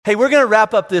Hey, we're going to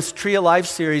wrap up this Tree of Life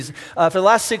series. For the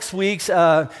last 6 weeks,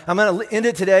 I'm going to end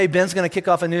it today. Ben's going to kick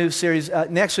off a new series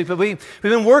next week. But we've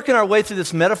been working our way through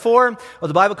this metaphor, or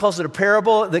the Bible calls it a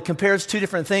parable, that compares two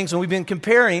different things. And we've been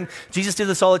comparing, Jesus did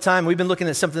this all the time. We've been looking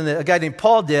at something that a guy named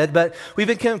Paul did, but we've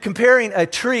been comparing a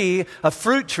tree, a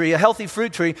fruit tree, a healthy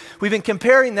fruit tree. We've been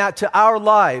comparing that to our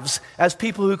lives as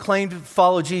people who claim to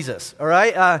follow Jesus, all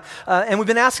right? And we've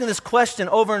been asking this question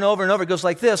over and over and over. It goes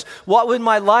like this: what would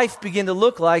my life begin to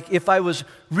look like if I was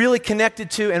really connected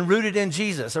to and rooted in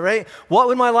Jesus, all right? What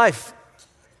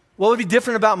would be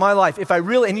different about my life if I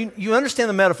really, and you understand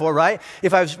the metaphor, right?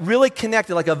 If I was really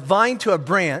connected, like a vine to a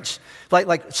branch, like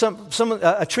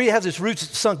a tree that has its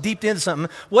roots sunk deep into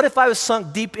something. What if I was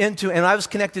sunk deep into and I was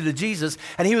connected to Jesus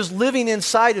and he was living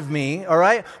inside of me, all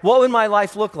right? What would my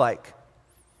life look like,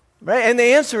 right? And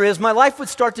the answer is my life would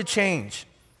start to change.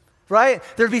 Right?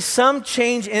 There'd be some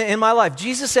change in my life.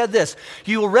 Jesus said this: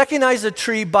 you will recognize a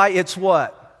tree by its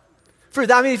what?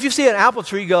 Fruit. I mean, if you see an apple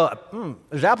tree, you go,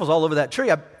 there's apples all over that tree.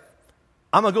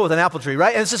 I'm going to go with an apple tree,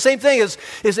 right? And it's the same thing as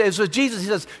with Jesus. He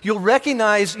says, you'll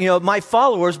recognize, my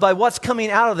followers by what's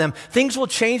coming out of them. Things will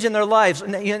change in their lives.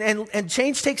 And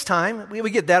change takes time. We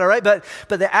get that, all right? But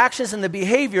the actions and the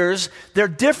behaviors, they're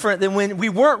different than when we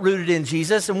weren't rooted in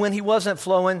Jesus and when he wasn't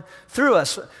flowing through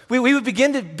us. We would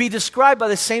begin to be described by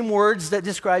the same words that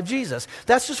describe Jesus.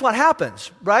 That's just what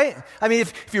happens, right? I mean,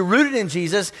 if you're rooted in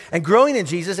Jesus and growing in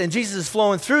Jesus and Jesus is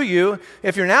flowing through you,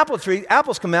 if you're an apple tree,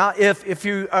 apples come out. If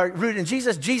you are rooted in Jesus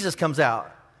comes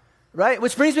out, right?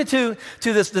 Which brings me to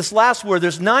this last word.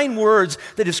 There's 9 words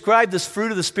that describe this fruit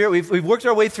of the Spirit. We've worked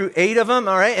our way through 8 of them,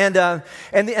 all right?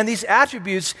 And these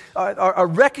attributes are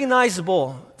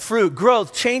recognizable fruit,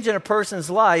 growth, change in a person's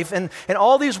life. And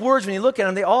all these words, when you look at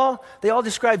them, they all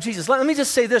describe Jesus. Let me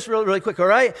just say this really quick, all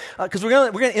right? Because we're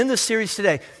gonna end this series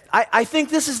today. I think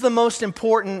this is the most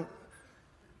important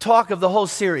talk of the whole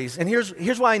series. And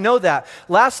here's why I know that.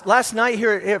 Last night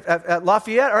here at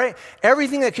Lafayette, all right,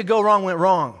 everything that could go wrong went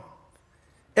wrong.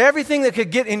 Everything that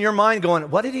could get in your mind going,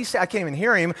 what did he say? I can't even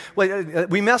hear him. Wait,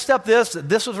 we messed up this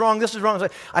was wrong, this was wrong.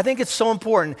 I think it's so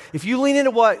important. If you lean into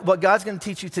what God's going to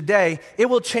teach you today, it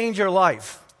will change your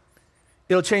life.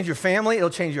 It'll change your family. It'll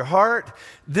change your heart.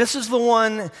 This is the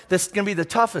one that's going to be the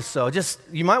toughest, though.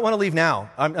 You might want to leave now.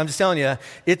 I'm just telling you,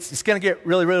 it's going to get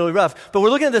really, really rough. But we're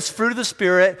looking at this fruit of the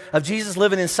Spirit of Jesus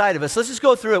living inside of us. Let's just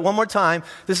go through it one more time.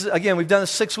 This is, again, we've done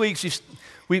this 6 weeks.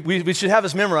 We should have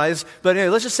this memorized. But anyway,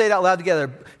 let's just say it out loud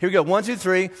together. Here we go. 1, 2,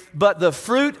 3. But the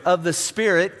fruit of the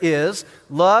Spirit is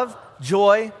love,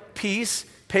 joy, peace,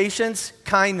 patience,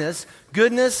 kindness,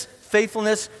 goodness,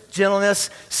 faithfulness, gentleness,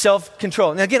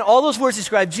 self-control. Now again, all those words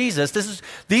describe Jesus.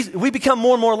 We become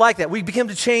more and more like that. We begin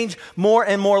to change more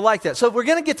and more like that. So today we're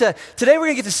going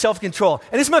to get to self-control.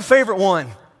 And it's my favorite one.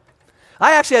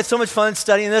 I actually had so much fun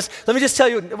studying this. Let me just tell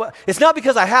you, it's not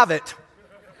because I have it.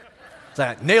 It's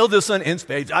like, I nailed this one in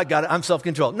spades. I got it. I'm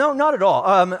self-controlled. No, not at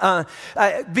all.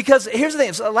 Because here's the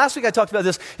thing. So last week I talked about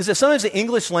this, is that sometimes the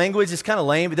English language is kind of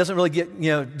lame. It doesn't really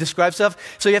describe stuff.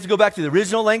 So you have to go back to the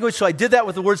original language. So I did that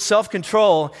with the word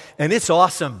self-control, and it's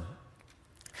awesome.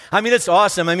 I mean, it's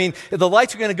awesome. I mean, the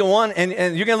lights are going to go on, and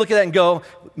you're going to look at that and go,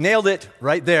 nailed it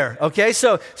right there. Okay,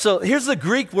 so here's the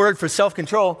Greek word for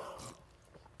self-control.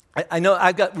 I know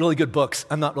I've got really good books.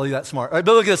 I'm not really that smart. All right,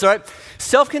 but look at this, all right?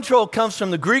 Self-control comes from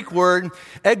the Greek word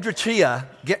egdratia.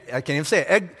 I can't even say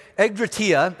it.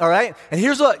 Egdratia, all right? And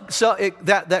here's what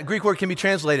that Greek word can be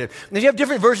translated. Now, you have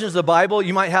different versions of the Bible.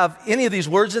 You might have any of these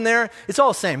words in there. It's all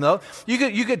the same, though.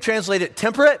 You could translate it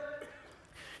temperate.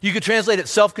 You could translate it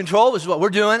self-control, which is what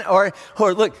we're doing. Or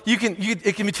look,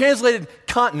 it can be translated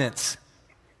continence.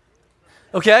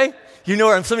 Okay? You know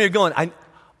where some of you are going.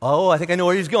 I think I know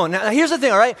where he's going. Now, here's the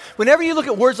thing, all right? Whenever you look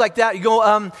at words like that, you go,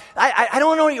 I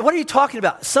don't know, what are you talking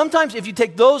about? Sometimes if you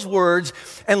take those words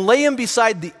and lay them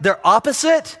beside their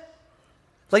opposite,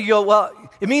 like you go, well,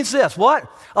 it means this. What?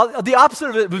 The opposite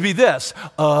of it would be this.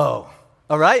 Oh,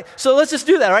 all right? So let's just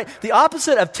do that, all right? The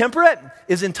opposite of temperate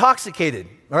is intoxicated,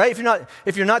 all right?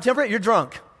 If you're not temperate, you're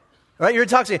drunk. All right, you're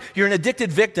intoxicated. You're an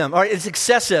addicted victim. All right, it's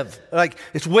excessive. Like,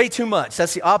 it's way too much.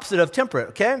 That's the opposite of temperate,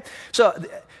 okay? So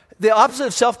the opposite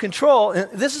of self-control,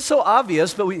 and this is so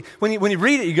obvious, but when you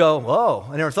read it, you go, whoa,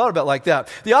 I never thought about it like that.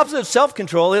 The opposite of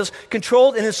self-control is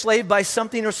controlled and enslaved by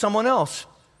something or someone else.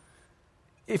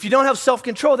 If you don't have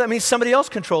self-control, that means somebody else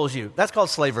controls you. That's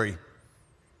called slavery.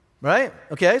 Right?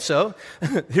 Okay, so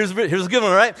here's a good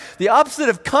one, right? The opposite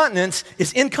of continence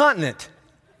is incontinent.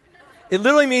 It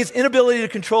literally means inability to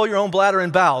control your own bladder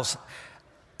and bowels.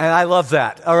 And I love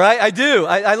that, all right? I do.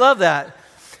 I love that.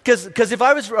 Because if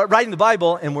I was writing the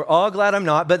Bible, and we're all glad I'm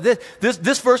not, but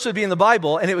this verse would be in the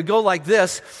Bible, and it would go like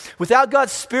this: without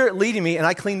God's Spirit leading me, and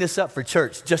I cleaned this up for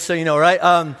church, just so you know, right?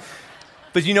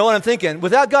 But you know what I'm thinking?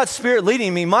 Without God's Spirit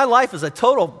leading me, my life is a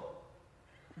total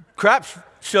crap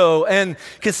show and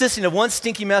consisting of one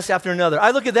stinky mess after another.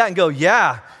 I look at that and go,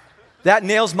 yeah, that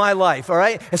nails my life, all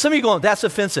right? And some of you going, that's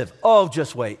offensive. Oh,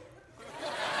 just wait.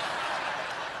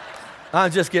 I'm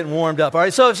just getting warmed up, all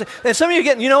right? So, and some of you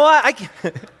getting, you know what?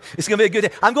 It's going to be a good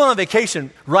day. I'm going on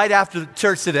vacation right after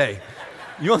church today.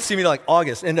 You won't see me like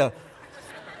August. And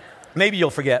maybe you'll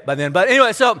forget by then. But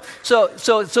anyway, so those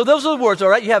are the words, all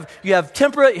right? You have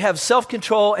temperate, you have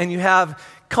self-control, and you have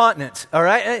continence, all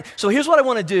right? And so here's what I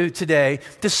want to do today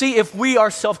to see if we are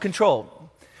self-controlled.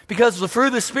 Because the fruit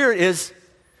of the Spirit is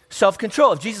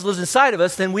self-control. If Jesus lives inside of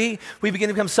us, then we begin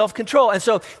to become self-control. And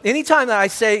so anytime that I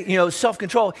say,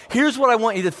 self-control, here's what I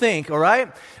want you to think, all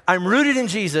right? I'm rooted in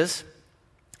Jesus.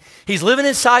 He's living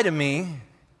inside of me,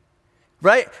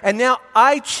 right? And now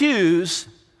I choose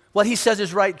what he says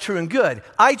is right, true, and good.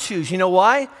 I choose. You know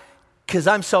why? Because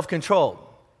I'm self-controlled.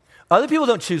 Other people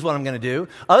don't choose what I'm going to do.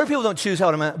 Other people don't choose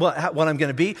what I'm going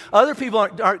to be. Other people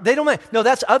they don't mind. No,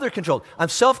 that's other controlled. I'm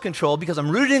self-controlled because I'm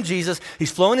rooted in Jesus.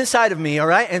 He's flowing inside of me, all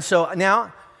right? And so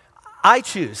now I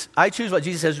choose. I choose what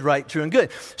Jesus says is right, true, and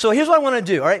good. So here's what I want to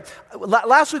do, all right?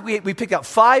 Last week we picked out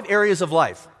 5 areas of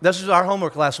life. This was our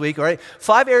homework last week, all right?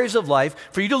 5 areas of life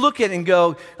for you to look at and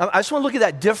go, I just want to look at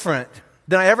that different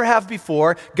than I ever have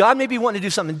before. God may be wanting to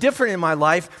do something different in my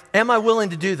life. Am I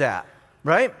willing to do that?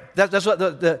 Right? That's what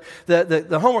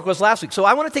the homework was last week. So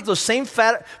I want to take those same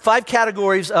 5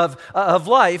 categories of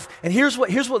life, and here's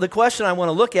what the question I want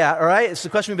to look at, all right? It's the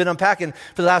question we've been unpacking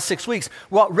for the last 6 weeks.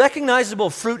 What recognizable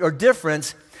fruit or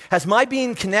difference has my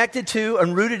being connected to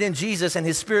and rooted in Jesus and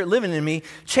his Spirit living in me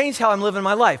changed how I'm living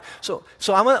my life? So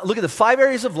I want to look at the 5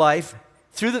 areas of life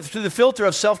through the filter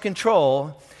of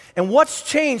self-control, and what's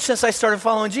changed since I started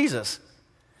following Jesus.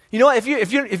 You know what?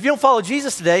 If you don't follow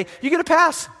Jesus today, you get a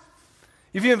pass.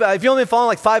 If you've only been following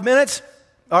like 5 minutes,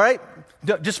 all right,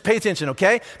 just pay attention,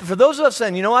 okay? But for those of us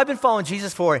saying, I've been following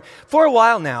Jesus for a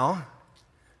while now.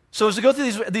 So as we go through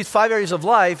these 5 areas of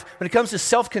life, when it comes to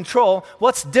self-control,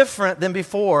 what's different than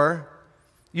before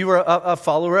you were a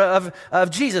follower of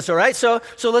Jesus, all right? So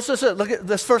let's look at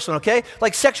this first one, okay?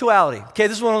 Like sexuality, okay?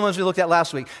 This is one of the ones we looked at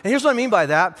last week. And here's what I mean by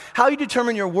that. How you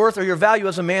determine your worth or your value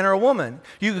as a man or a woman.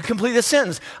 You complete this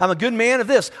sentence. I'm a good man of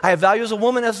this. I have value as a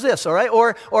woman as this, all right?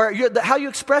 Or how you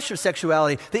express your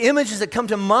sexuality. The images that come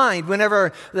to mind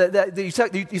whenever you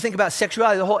think about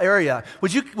sexuality, the whole area.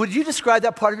 Would you describe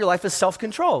that part of your life as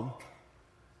self-controlled?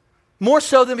 More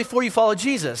so than before you followed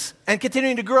Jesus and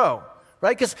continuing to grow.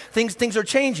 Right? Because things are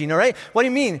changing, all right? What do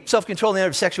you mean, self-control in the area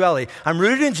of sexuality? I'm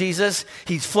rooted in Jesus.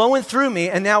 He's flowing through me,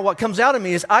 and now what comes out of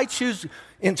me is I choose,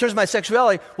 in terms of my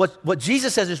sexuality, what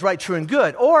Jesus says is right, true, and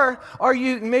good. Or are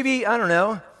you maybe, I don't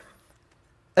know,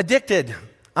 addicted?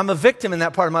 I'm a victim in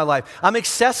that part of my life. I'm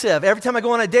excessive. Every time I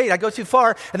go on a date, I go too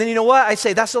far, and then you know what? I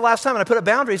say, that's the last time, and I put up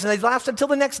boundaries, and they last until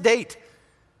the next date.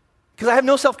 Because I have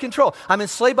no self-control. I'm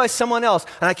enslaved by someone else,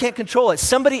 and I can't control it.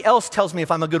 Somebody else tells me if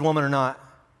I'm a good woman or not.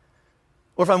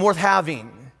 Or if I'm worth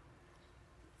having.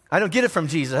 I don't get it from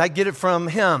Jesus. I get it from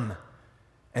him.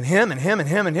 And him, and him, and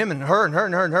him, and him, and her, and her,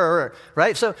 and her, and her,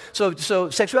 right? So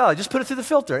sexuality, just put it through the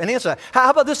filter and answer that. How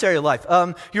about this area of life?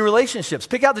 Your relationships.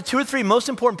 Pick out the 2 or 3 most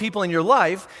important people in your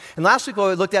life. And last week what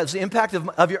we looked at is the impact of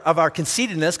our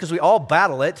conceitedness, because we all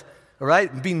battle it. All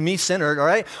right, being me-centered, all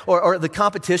right, or the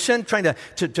competition, trying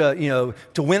to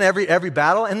win every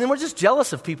battle, and then we're just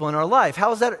jealous of people in our life. How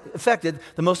has that affected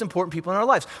the most important people in our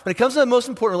lives? When it comes to the most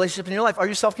important relationship in your life, are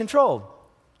you self-controlled?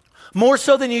 More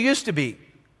so than you used to be.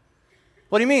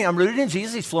 What do you mean? I'm rooted in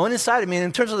Jesus. He's flowing inside of me. And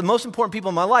in terms of the most important people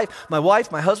in my life, my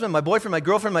wife, my husband, my boyfriend, my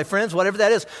girlfriend, my friends, whatever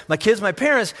that is, my kids, my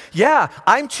parents, yeah,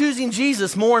 I'm choosing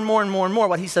Jesus more and more and more and more,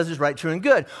 what he says is right, true, and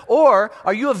good. Or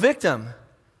are you a victim?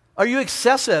 Are you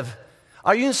excessive?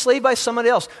 Are you enslaved by somebody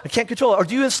else? I can't control it. Or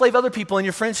do you enslave other people in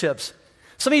your friendships?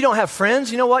 Some of you don't have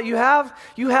friends. You know what you have?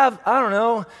 You have, I don't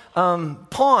know,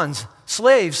 pawns,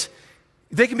 slaves.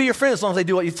 They can be your friends as long as they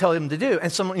do what you tell them to do.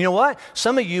 And you know what?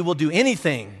 Some of you will do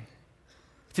anything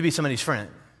to be somebody's friend.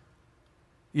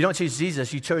 You don't choose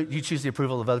Jesus. You choose the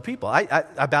approval of other people. I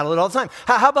battle it all the time.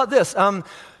 How about this?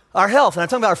 Our health, and I'm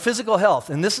talking about our physical health,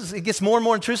 and it gets more and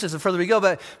more intrusive the further we go,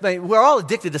 but we're all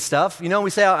addicted to stuff. We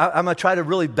say, I'm going to try to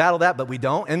really battle that, but we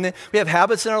don't. And then we have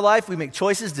habits in our life. We make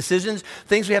choices, decisions,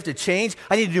 things we have to change.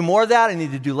 I need to do more of that. I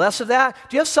need to do less of that.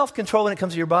 Do you have self-control when it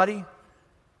comes to your body?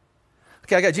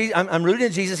 Okay, I got Jesus. I'm rooted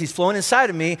in Jesus. He's flowing inside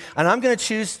of me, and I'm going to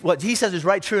choose what he says is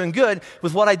right, true, and good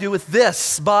with what I do with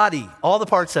this body, all the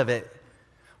parts of it.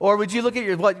 Or would you look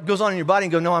at what goes on in your body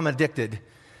and go, no, I'm addicted.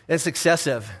 It's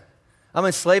excessive. I'm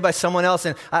enslaved by someone else,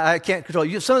 and I can't control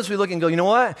it. Sometimes we look and go, you know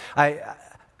what?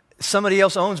 Somebody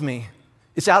else owns me.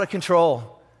 It's out of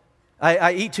control.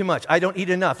 I eat too much. I don't eat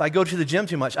enough. I go to the gym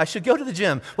too much. I should go to the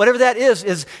gym. Whatever that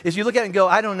is you look at it and go,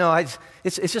 I don't know.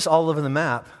 It's just all over the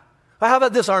map. How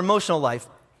about this, our emotional life?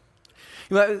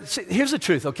 Here's the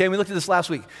truth, okay? We looked at this last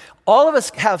week. All of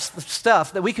us have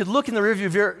stuff that we could look in the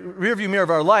rearview mirror of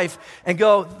our life and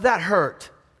go, that hurt,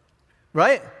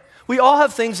 right? We all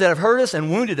have things that have hurt us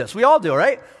and wounded us. We all do,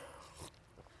 right?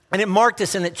 And it marked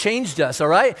us and it changed us, all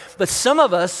right? But some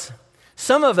of us,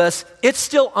 it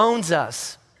still owns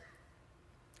us.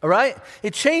 All right?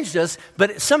 It changed us,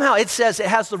 but somehow it says it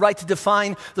has the right to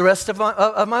define the rest of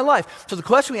my life. So the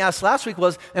question we asked last week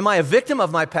was, am I a victim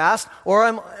of my past,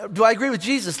 or do I agree with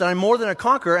Jesus that I'm more than a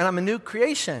conqueror and I'm a new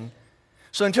creation?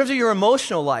 So in terms of your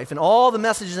emotional life and all the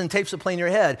messages and tapes that play in your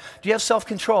head, do you have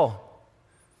self-control?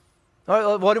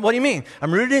 What do you mean?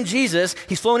 I'm rooted in Jesus.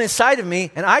 He's flowing inside of me,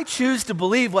 and I choose to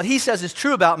believe what he says is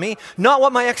true about me, not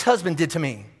what my ex-husband did to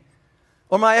me,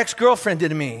 or my ex-girlfriend did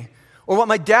to me, or what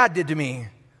my dad did to me,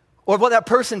 or what that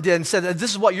person did and said that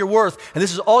this is what you're worth, and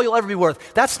this is all you'll ever be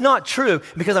worth. That's not true,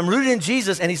 because I'm rooted in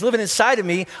Jesus, and he's living inside of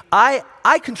me. I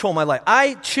control my life.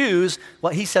 I choose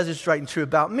what he says is right and true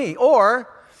about me. Or,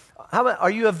 how about, are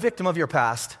you a victim of your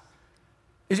past?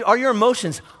 Are your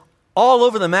emotions all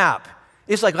over the map?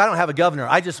 It's like, I don't have a governor.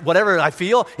 Whatever I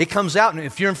feel, it comes out. And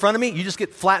if you're in front of me, you just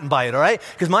get flattened by it, all right?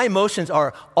 Because my emotions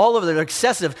are all over. They're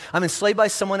excessive. I'm enslaved by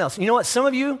someone else. You know what? Some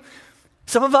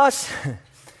of us,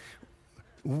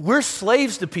 we're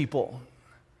slaves to people.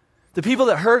 The people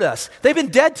that hurt us. They've been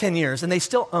dead 10 years, and they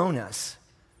still own us.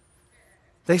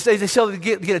 They still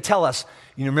get to tell us,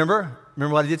 you remember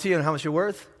what I did to you and how much you're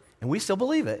worth? And we still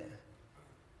believe it.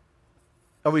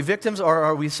 Are we victims, or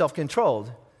are we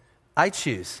self-controlled? I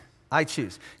choose,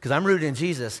 because I'm rooted in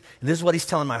Jesus, and this is what he's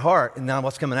telling my heart, and now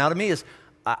what's coming out of me is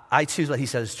I choose what he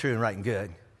says is true and right and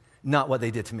good, not what they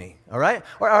did to me, all right?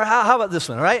 Or how about this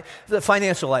one, all right? The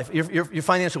financial life, your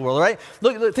financial world, all right?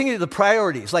 Look, think of the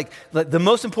priorities. Like the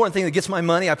most important thing that gets my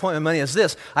money, I point my money as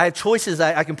this. I have choices.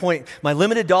 I can point my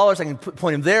limited dollars, I can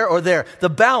point them there or there. The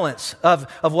balance of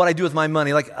what I do with my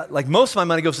money, like most of my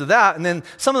money goes to that, and then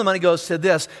some of the money goes to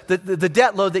this, the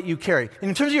debt load that you carry. And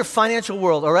in terms of your financial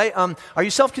world, all right, are you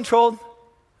self-controlled?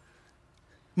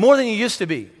 More than you used to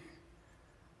be.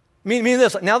 Meaning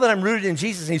this, now that I'm rooted in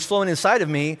Jesus and he's flowing inside of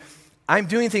me, I'm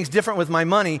doing things different with my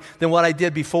money than what I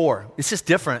did before. It's just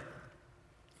different.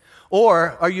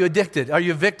 Or are you addicted? Are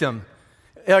you a victim?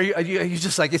 Are you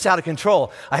just like, it's out of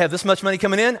control? I have this much money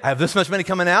coming in. I have this much money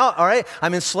coming out. All right?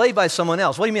 I'm enslaved by someone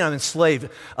else. What do you mean I'm enslaved?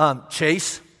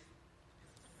 Chase.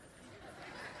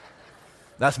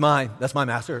 That's mine. That's my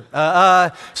master.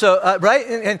 Right?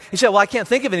 And you say, well, I can't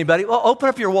think of anybody. Well, open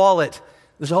up your wallet.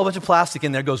 There's a whole bunch of plastic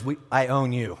in there. It goes, I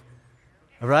own you.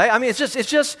 All right? I mean, it's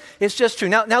just true.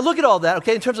 Now look at all that,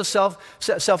 okay, in terms of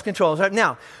self-control. Right?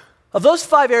 Now, of those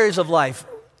 5 areas of life,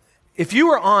 if you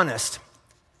were honest,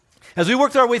 as we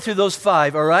worked our way through those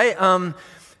 5, all right,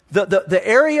 the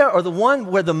area or the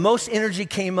one where the most energy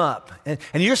came up, and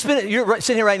you're sitting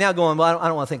here right now going, well, I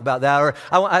don't want to think about that, or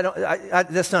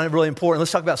that's not really important.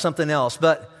 Let's talk about something else.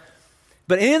 But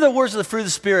any of the words of the fruit of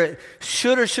the Spirit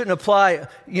should or shouldn't apply.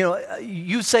 You know,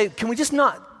 you say, can we just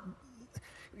not?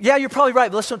 Yeah, you're probably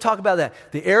right, but let's don't talk about that.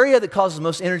 The area that causes the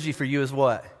most energy for you is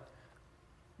what?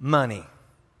 Money.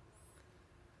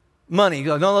 Money.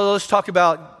 No, let's talk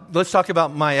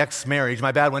about my ex-marriage,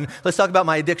 my bad one. Let's talk about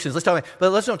my addictions. But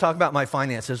let's don't talk about my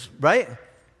finances, right?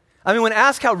 I mean, when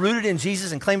asked how rooted in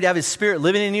Jesus and claim to have his Spirit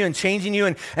living in you and changing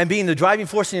you and being the driving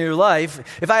force in your life,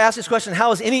 if I ask this question,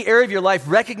 how is any area of your life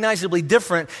recognizably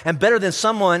different and better than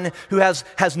someone who has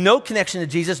no connection to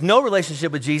Jesus, no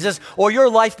relationship with Jesus, or your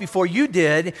life before you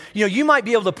did, you know, you might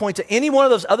be able to point to any one of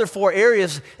those other 4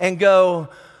 areas and go,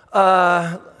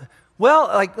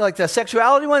 well, like the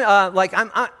sexuality one,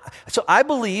 so I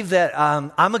believe that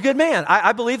I'm a good man.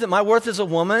 I believe that my worth as a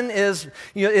woman is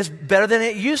better than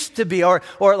it used to be. Or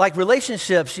like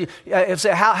relationships,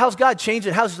 how's God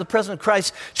changing? How's the presence of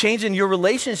Christ changing your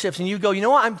relationships? And you go, you know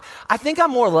what? I think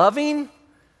I'm more loving.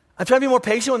 I'm trying to be more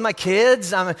patient with my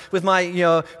kids, with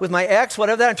my ex,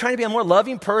 whatever that. I'm trying to be a more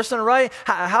loving person, right?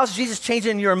 How's Jesus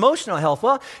changing your emotional health?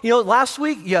 Well, last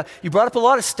week you brought up a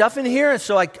lot of stuff in here, and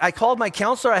so I called my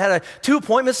counselor. I had 2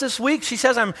 appointments this week. She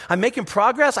says I'm making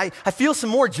progress. I feel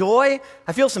some more joy.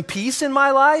 I feel some peace in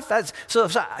my life. So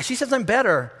she says I'm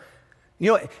better.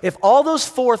 If all those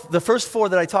the first 4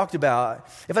 that I talked about,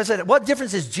 if I said, what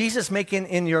difference is Jesus making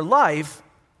in your life?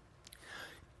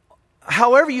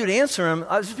 However you'd answer him,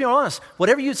 I'll just be honest,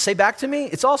 whatever you'd say back to me,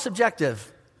 it's all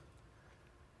subjective.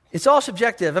 It's all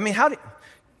subjective. I mean,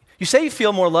 you say you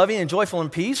feel more loving and joyful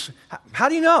and peace. How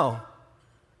do you know?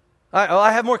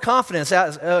 I have more confidence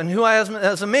in who I am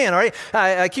as a man, all right?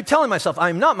 I keep telling myself,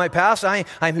 I'm not my past, I'm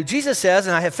who Jesus says,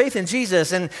 and I have faith in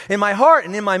Jesus, and in my heart,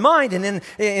 and in my mind, and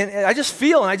I just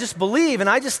feel, and I just believe, and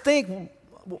I just think,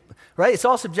 right? It's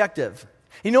all subjective.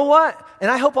 You know what? And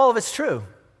I hope all of it's true.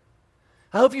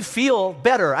 I hope you feel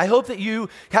better. I hope that you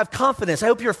have confidence. I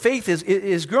hope your faith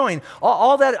is growing.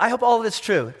 All that, I hope all of it's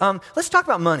true. Let's talk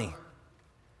about money.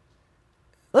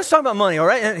 Let's talk about money, all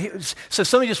right? And so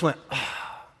somebody just went, oh.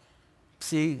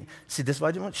 See, this is why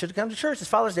I should have come to church. It's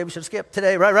Father's Day. We should have skipped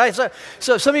today, right?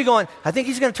 So some of you going, I think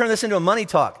he's going to turn this into a money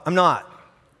talk. I'm not.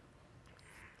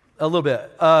 A little bit.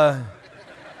 We're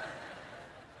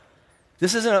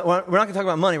not going to talk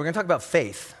about money. We're going to talk about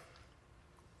faith.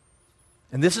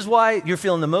 And this is why you're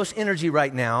feeling the most energy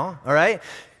right now, all right?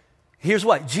 Here's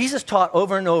what. Jesus taught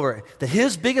over and over that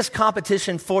his biggest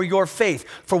competition for your faith,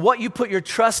 for what you put your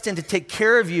trust in to take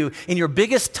care of you in your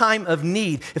biggest time of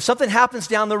need. If something happens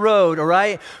down the road, all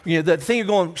right, the thing you're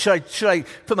going, should I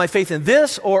put my faith in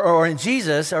this or in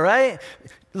Jesus, all right?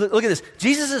 Look at this.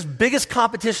 Jesus' biggest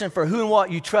competition for who and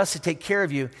what you trust to take care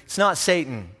of you, it's not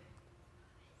Satan,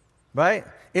 right?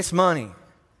 It's money.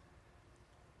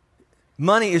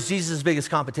 Money is Jesus'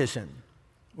 biggest competition,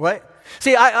 right?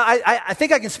 See, I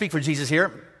think I can speak for Jesus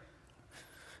here.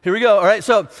 Here we go, all right?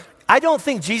 So I don't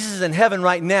think Jesus is in heaven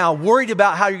right now worried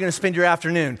about how you're going to spend your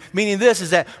afternoon. Meaning this is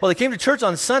that, well, they came to church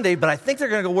on Sunday, but I think they're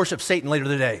going to go worship Satan later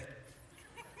today.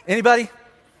 Anybody?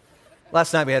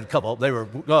 Last night we had a couple. They were,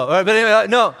 all right, but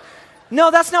anyway,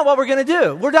 no, that's not what we're going to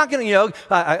do. We're not going to,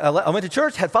 I went to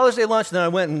church, had Father's Day lunch, and then I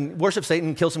went and worshiped Satan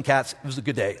and killed some cats. It was a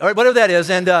good day. All right, whatever that is,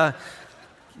 and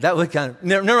that would kind of,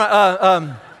 never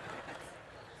mind.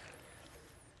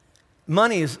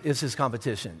 Money is his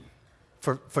competition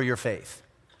for your faith.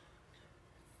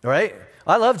 All right?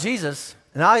 I love Jesus,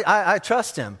 and I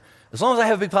trust him. As long as I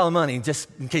have a big pile of money, just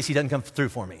in case he doesn't come through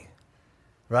for me.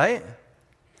 Right?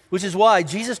 Which is why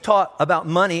Jesus taught about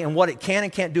money and what it can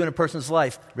and can't do in a person's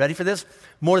life. Ready for this?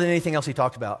 More than anything else he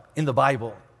talked about in the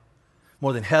Bible.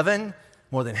 More than heaven,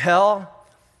 more than hell,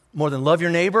 more than love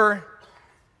your neighbor.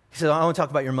 He said, I want to talk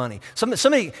about your money.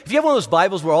 Somebody, if you have one of those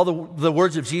Bibles where all the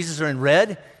words of Jesus are in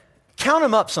red, count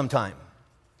them up sometime.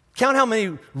 Count how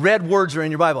many red words are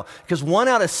in your Bible. Because 1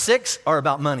 out of 6 are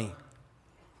about money.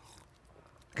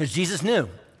 Because Jesus knew,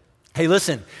 hey,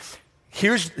 listen,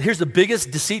 here's the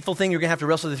biggest deceitful thing you're going to have to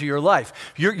wrestle with through your life.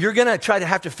 You're going to try to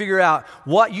have to figure out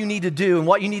what you need to do and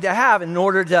what you need to have in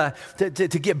order to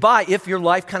get by if your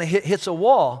life kind of hits a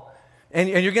wall. And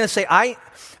you're going to say,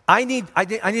 I need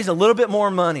a little bit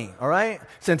more money, all right?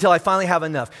 So until I finally have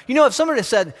enough. You know, if somebody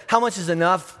said, how much is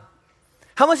enough?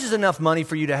 How much is enough money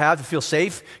for you to have to feel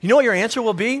safe? You know what your answer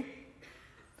will be?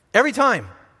 Every time.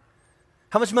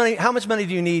 How much money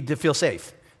do you need to feel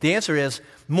safe? The answer is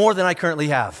more than I currently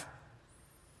have.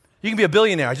 You can be a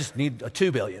billionaire. I just need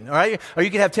 $2 billion, all right? Or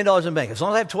you can have $10 in the bank. As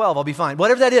long as I have 12, I'll be fine.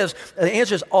 Whatever that is, the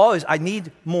answer is always, I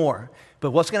need more.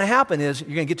 But what's going to happen is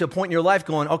you're going to get to a point in your life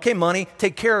going, okay, money,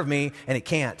 take care of me, and it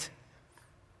can't.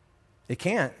 It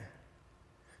can't.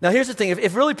 Now, here's the thing.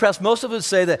 If really pressed, most of us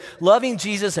say that loving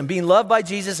Jesus and being loved by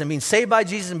Jesus and being saved by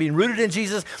Jesus and being rooted in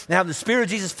Jesus and having the Spirit of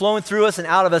Jesus flowing through us and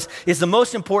out of us is the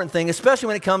most important thing, especially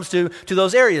when it comes to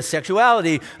those areas,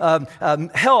 sexuality,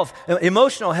 health,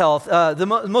 emotional health, the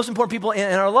most important people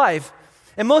in our life.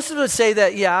 And most of us say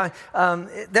that,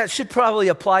 that should probably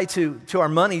apply to our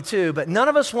money too, but none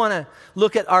of us want to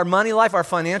look at our money life, our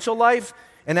financial life,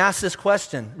 and ask this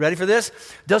question. Ready for this?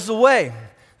 This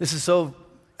is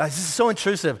so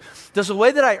intrusive. Does the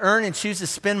way that I earn and choose to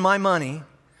spend my money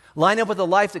line up with a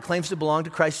life that claims to belong to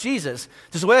Christ Jesus?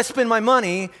 Does the way I spend my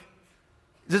money,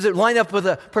 does it line up with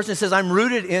a person that says I'm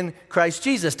rooted in Christ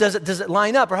Jesus? Does it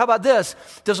line up? Or how about this?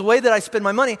 Does the way that I spend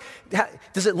my money,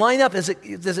 does it line up? Is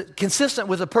it consistent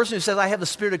with a person who says I have the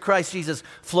Spirit of Christ Jesus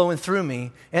flowing through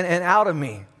me and out of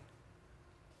me?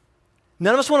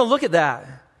 None of us want to look at that.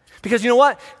 Because you know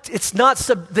what? It's not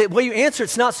the way you answer,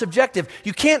 it's not subjective.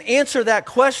 You can't answer that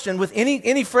question with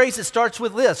any phrase that starts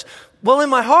with this. Well,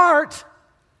 in my heart.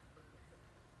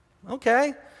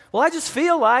 Okay. Well, I just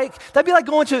feel like that'd be like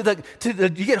going you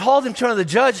get hauled in front of the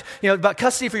judge, about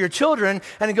custody for your children,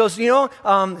 and it goes,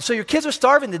 so your kids are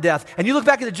starving to death, and you look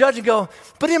back at the judge and go,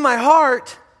 but in my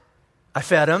heart, I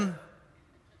fed them.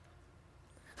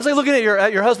 It's like looking at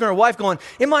your husband or wife going,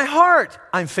 in my heart,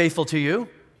 I'm faithful to you.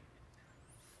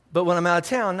 But when I'm out of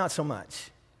town, not so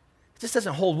much. It just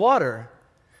doesn't hold water.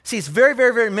 See, it's very,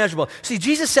 very, very measurable. See,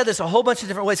 Jesus said this a whole bunch of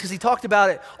different ways because he talked about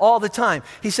it all the time.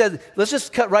 He said, let's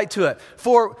just cut right to it.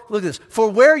 Look at this. For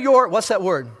where your, what's that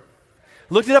word?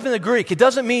 Looked it up in the Greek. It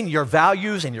doesn't mean your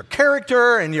values and your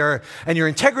character and your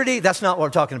integrity. That's not what we're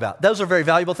talking about. Those are very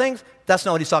valuable things. That's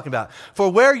not what he's talking about.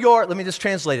 For where your, let me just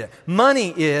translate it.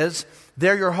 Money is,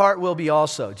 there your heart will be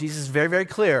also. Jesus is very, very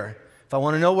clear. If I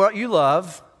want to know what you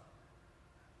love,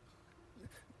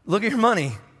 look at your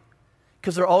money,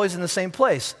 because they're always in the same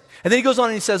place. And then he goes on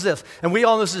and he says this, and we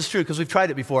all know this is true because we've tried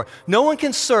it before. No one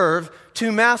can serve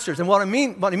two masters. And what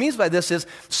he means by this is,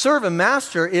 serve a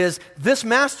master is, this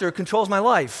master controls my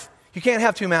life. You can't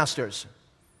have two masters.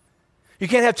 You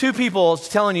can't have two people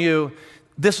telling you,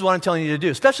 this is what I'm telling you to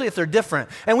do, especially if they're different.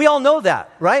 And we all know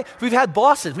that, right? We've had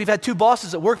bosses. We've had two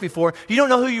bosses at work before. You don't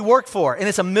know who you work for, and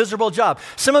it's a miserable job.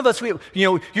 Some of us,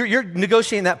 you're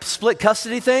negotiating that split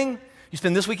custody thing. You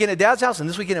spend this weekend at dad's house and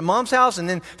this weekend at mom's house and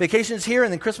then vacations here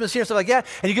and then Christmas here and stuff like that.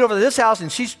 And you get over to this house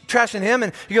and she's trashing him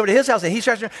and you go over to his house and he's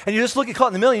trashing her and you just look at caught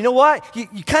in the middle. You know what? You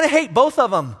kind of hate both of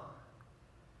them.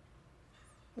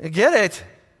 You get it?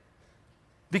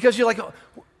 Because you're like,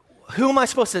 who am I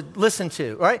supposed to listen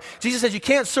to, right? Jesus says you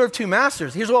can't serve two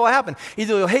masters. Here's what will happen.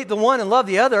 Either you'll hate the one and love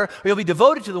the other, or you'll be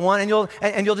devoted to the one and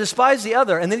you'll despise the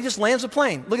other. And then he just lands the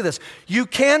plane. Look at this. You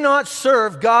cannot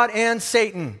serve God and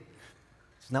Satan.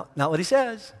 Not what he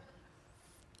says.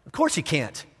 Of course he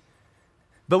can't.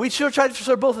 But we sure try to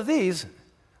serve both of these.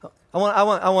 I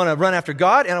want to run after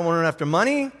God, and I want to run after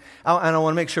money, and I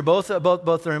want to make sure both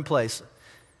are in place.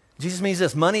 Jesus means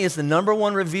this: money is the number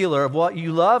one revealer of what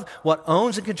you love, what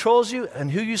owns and controls you,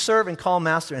 and who you serve and call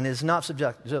master, and it is not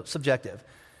subjective.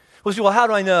 Well, how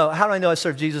do I know? How do I know I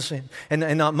serve Jesus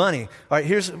and not money? All right,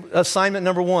 here's assignment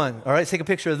number one. All right, take a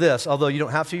picture of this. Although you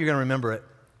don't have to, you're going to remember it.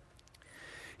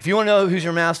 If you want to know who's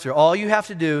your master, all you have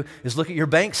to do is look at your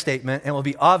bank statement and it will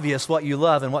be obvious what you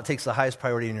love and what takes the highest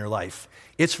priority in your life.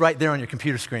 It's right there on your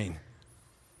computer screen.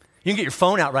 You can get your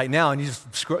phone out right now and you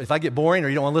just scroll. If I get boring or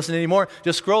you don't want to listen anymore,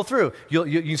 just scroll through.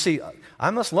 You see,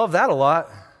 I must love that a lot.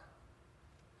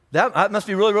 That must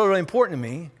be really, really, really important to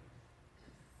me.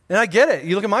 And I get it.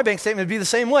 You look at my bank statement, it'd be the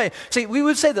same way. See, we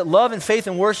would say that love and faith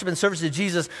and worship and service to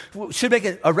Jesus should make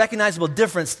a recognizable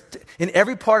difference in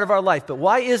every part of our life. But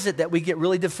why is it that we get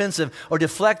really defensive or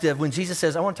deflective when Jesus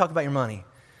says, I want to talk about your money?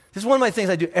 This is one of my things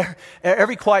I do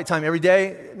every quiet time, every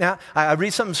day. Now, I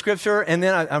read something in Scripture, and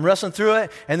then I'm wrestling through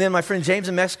it. And then my friend James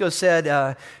in Mexico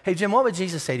said, hey, Jim, what would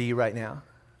Jesus say to you right now?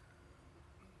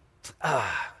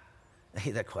 I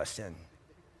hate that question.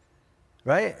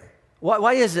 Right?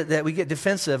 Why is it that we get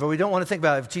defensive or we don't want to think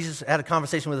about if Jesus had a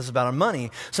conversation with us about our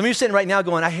money? Some of you are sitting right now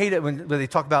going, I hate it when they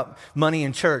talk about money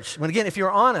in church. When again, if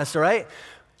you're honest, all right,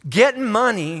 getting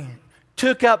money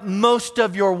took up most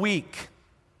of your week.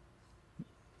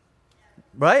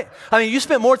 Right? I mean, you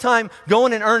spent more time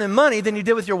going and earning money than you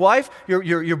did with your wife,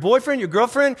 your boyfriend, your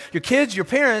girlfriend, your kids, your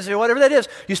parents, or whatever that is.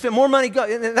 You spent more money.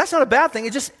 And that's not a bad thing.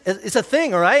 It's a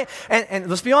thing, all right? And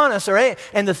let's be honest, all right?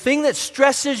 And the thing that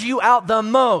stresses you out the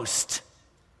most,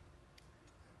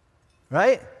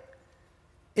 right,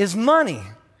 is money.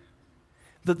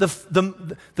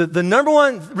 The number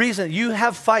one reason you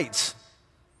have fights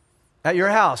at your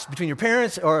house between your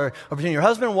parents or between your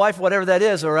husband, wife, whatever that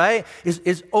is, all right,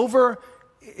 is over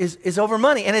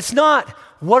money. And it's not,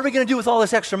 what are we going to do with all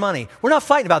this extra money? We're not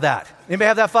fighting about that. Anybody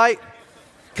have that fight?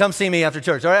 Come see me after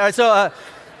church. All right, so,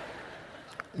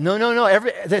 no.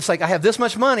 It's like, I have this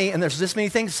much money, and there's this many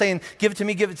things saying, give it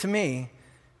to me.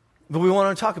 But we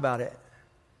want to talk about it.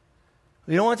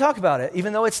 We don't want to talk about it,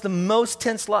 even though it's the most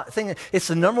tense thing. It's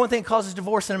the number one thing that causes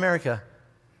divorce in America.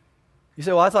 You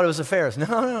say, well, I thought it was affairs.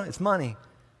 No, it's money.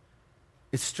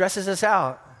 It stresses us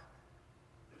out.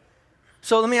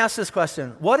 So let me ask this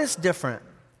question. What is different?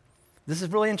 This is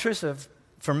really intrusive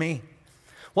for me.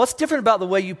 What's different about the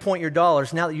way you point your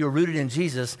dollars now that you're rooted in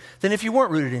Jesus than if you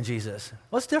weren't rooted in Jesus?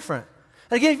 What's different?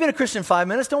 And again, if you've been a Christian 5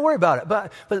 minutes, don't worry about it.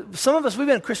 But some of us, we've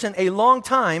been a Christian a long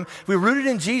time. We're rooted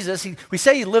in Jesus. We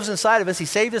say he lives inside of us. He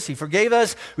saved us. He forgave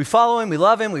us. We follow him. We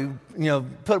love him. We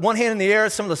put one hand in the air,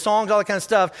 some of the songs, all that kind of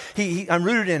stuff. I'm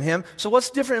rooted in him. So what's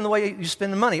different in the way you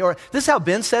spend the money? Or this is how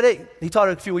Ben said it. He taught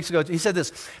it a few weeks ago. He said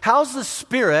this: how's the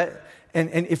Spirit, and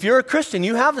if you're a Christian,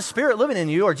 you have the Spirit living in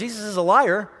you, or Jesus is a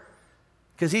liar,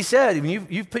 because he said, when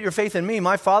you put your faith in me,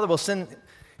 my Father will send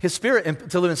his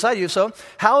Spirit to live inside you. So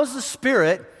how is the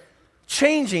Spirit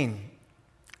changing?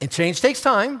 And change takes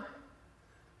time,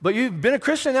 but you've been a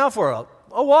Christian now for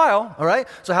a while, all right?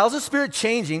 So how's the Spirit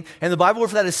changing? And the Bible word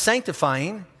for that is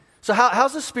sanctifying. So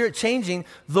how's the Spirit changing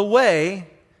the way,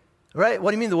 right?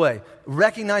 What do you mean the way?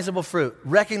 Recognizable fruit,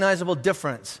 recognizable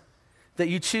difference that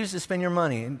you choose to spend your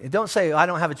money. And don't say, I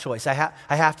don't have a choice. I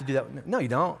have to do that. No, you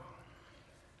don't.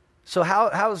 So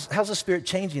how's the Spirit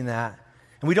changing that?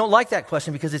 And we don't like that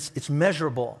question because it's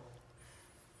measurable.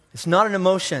 It's not an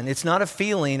emotion. It's not a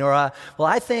feeling or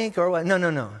I think or what.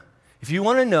 No. If you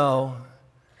want to know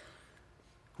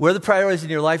where the priorities in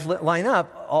your life line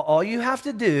up, all you have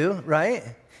to do, right,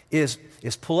 is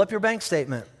pull up your bank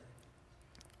statement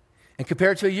and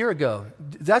compare it to a year ago.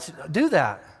 Do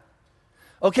that.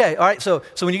 Okay, all right, so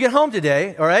when you get home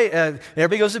today, all right,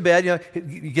 everybody goes to bed,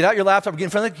 you get out your laptop, get in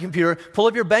front of the computer, pull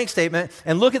up your bank statement,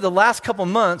 and look at the last couple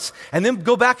months, and then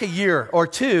go back a year or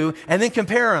two, and then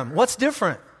compare them. What's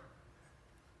different?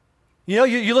 You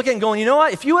look at it and going, you know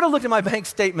what, if you would have looked at my bank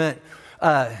statement,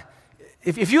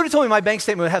 if you would have told me my bank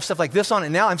statement would have stuff like this on it,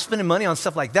 now I'm spending money on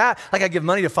stuff like that, like I give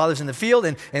money to fathers in the field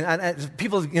and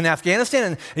people in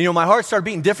Afghanistan, and my heart started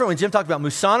beating different when Jim talked about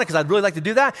Musana, because I'd really like to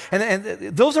do that,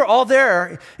 and those are all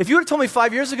there. If you would have told me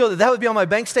 5 years ago that would be on my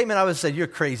bank statement, I would have said, you're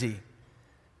crazy.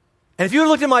 And if you would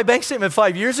have looked at my bank statement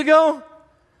 5 years ago,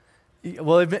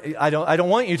 well, I don't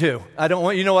want you to. I don't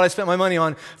want you to know what I spent my money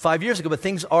on 5 years ago, but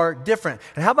things are different.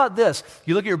 And how about this?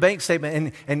 You look at your bank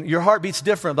statement and your heart beats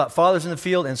different about Fathers in the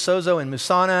Field and Sozo and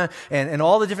Musana and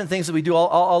all the different things that we do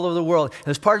all over the world. And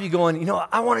there's part of you going,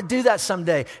 I want to do that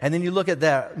someday. And then you look at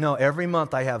that. No, every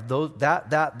month I have those, that,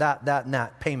 and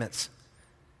that payments.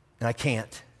 And I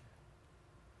can't.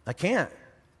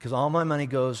 Because all my money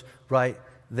goes right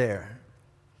there.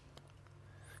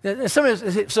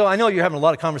 So I know you're having a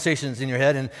lot of conversations in your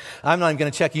head, and I'm not even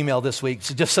going to check email this week,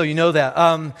 so just so you know that.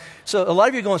 So a lot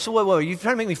of you are going, so what, are you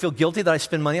trying to make me feel guilty that I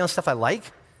spend money on stuff I like?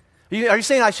 Are you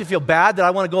saying I should feel bad that I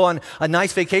want to go on a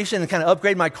nice vacation and kind of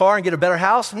upgrade my car and get a better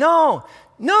house? No.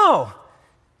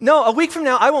 A week from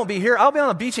now, I won't be here. I'll be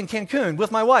on a beach in Cancun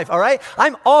with my wife, all right?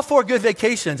 I'm all for good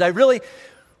vacations. I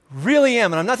really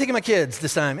am, and I'm not taking my kids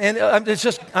this time. And I'm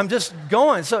just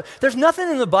going. So there's nothing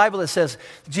in the Bible that says,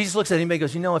 Jesus looks at anybody and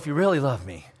goes, if you really love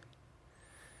me,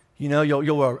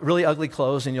 you'll wear really ugly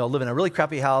clothes and you'll live in a really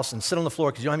crappy house and sit on the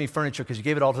floor because you don't have any furniture because you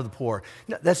gave it all to the poor.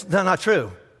 No, that's not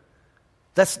true.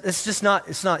 It's just not,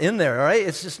 it's not in there, all right?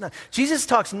 It's just not. Jesus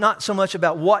talks not so much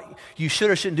about what you should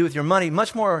or shouldn't do with your money.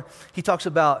 Much more, he talks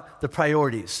about the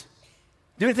priorities.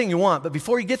 Do anything you want, but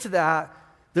before you get to that,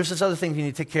 there's this other thing you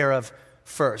need to take care of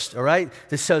first, all right?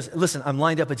 This shows, listen, I'm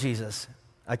lined up with Jesus.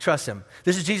 I trust him.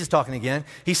 This is Jesus talking again.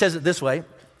 He says it this way.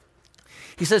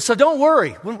 He says, so don't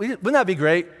worry. Wouldn't that be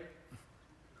great?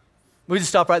 We just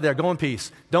stop right there. Go in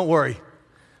peace. Don't worry.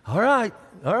 All right.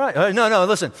 No,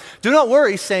 listen. Do not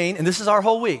worry, saying, and this is our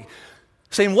whole week,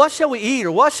 saying, what shall we eat,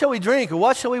 or what shall we drink, or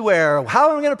what shall we wear? Or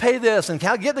how am I going to pay this, and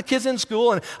how get the kids in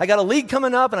school, and I got a league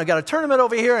coming up, and I got a tournament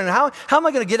over here, and how am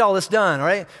I going to get all this done, all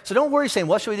right? So don't worry, saying,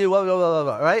 what shall we do, blah, blah, blah,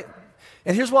 blah, all right?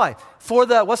 And here's why. For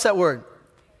the, what's that word?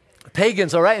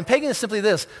 Pagans, all right? And pagan is simply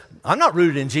this. I'm not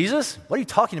rooted in Jesus. What are you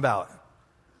talking about?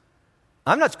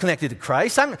 I'm not connected to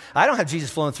Christ. I don't have Jesus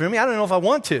flowing through me. I don't know if I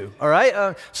want to, all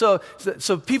right? So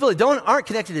people that aren't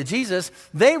connected to Jesus,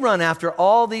 they run after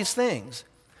all these things.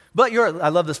 But I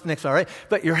love this next one, all right?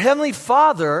 But your heavenly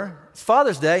Father, it's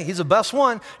Father's Day, he's the best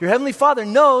one. Your heavenly Father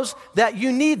knows that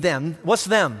you need them. What's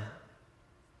them?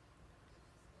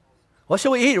 What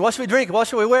shall we eat? Or what shall we drink? Or what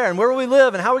shall we wear? And where will we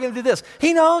live? And how are we going to do this?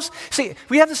 He knows. See,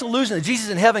 we have this illusion that Jesus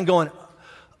is in heaven going,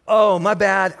 oh, my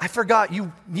bad. I forgot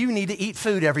you need to eat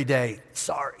food every day.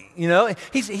 Sorry. He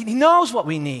knows what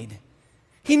we need.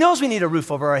 He knows we need a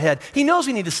roof over our head. He knows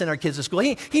we need to send our kids to school.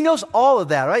 He knows all of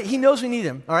that, right? He knows we need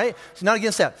him, all right? So not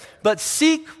against that. But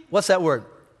seek, what's that word?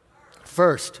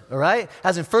 First, all right?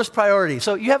 As in first priority.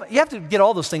 So you have to get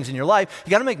all those things in your life. You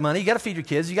got to make money. You got to feed your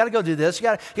kids. You got to go do this.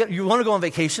 You want to go on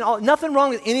vacation. Nothing wrong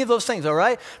with any of those things, all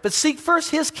right? But seek first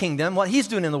his kingdom, what he's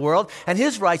doing in the world, and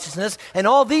his righteousness, and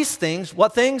all these things.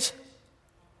 What things?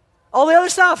 All the other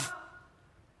stuff.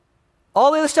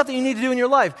 All the other stuff that you need to do in your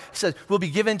life, he says, will be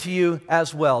given to you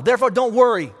as well. Therefore, don't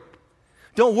worry.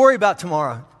 Don't worry about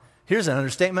tomorrow. Here's an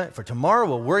understatement. For tomorrow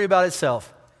will worry about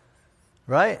itself.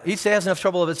 Right? Each day has enough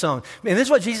trouble of its own. And this is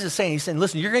what Jesus is saying. He's saying,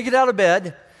 listen, you're going to get out of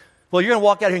bed. Well, you're going to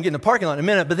walk out here and get in the parking lot in a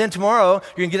minute. But then tomorrow,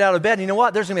 you're going to get out of bed. And you know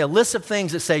what? There's going to be a list of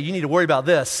things that say you need to worry about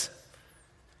this.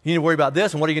 You need to worry about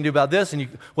this. And what are you going to do about this? And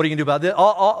what are you going to do about this?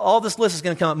 All this list is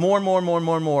going to come up more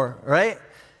and more. Right?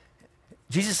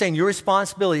 Jesus is saying your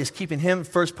responsibility is keeping him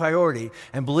first priority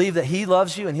and believe that he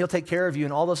loves you and he'll take care of you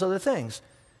and all those other things.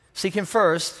 Seek him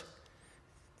first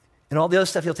and all the other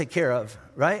stuff he'll take care of.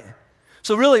 Right?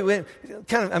 So really,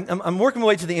 I'm working my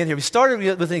way to the end here. We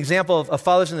started with an example of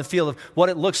fathers in the field of what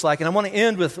it looks like, and I want to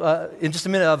end with, in just a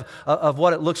minute, of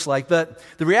what it looks like. But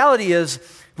the reality is,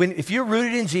 if you're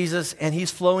rooted in Jesus and he's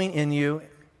flowing in you,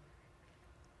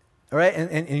 all right,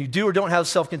 and you do or don't have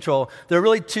self-control, there are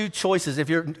really two choices. If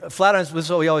you're flat on, this is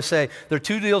what we always say, there are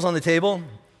two deals on the table.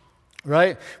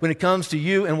 right? When it comes to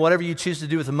you and whatever you choose to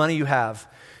do with the money you have.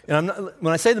 And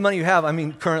when I say the money you have, I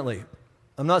mean currently.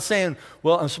 I'm not saying,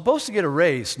 well, I'm supposed to get a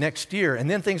raise next year, and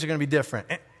then things are going to be different.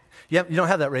 You don't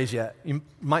have that raise yet. You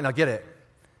might not get it.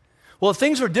 Well, if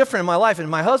things were different in my life, and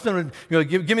my husband would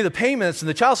give me the payments and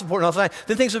the child support and all that,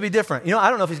 then things would be different. I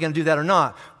don't know if he's going to do that or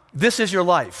not. This is your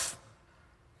life,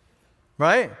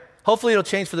 right? Hopefully it'll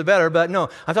change for the better, but no,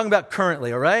 I'm talking about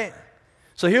currently, all right?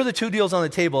 So here are the two deals on the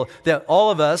table that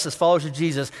all of us, as followers of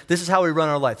Jesus, this is how we run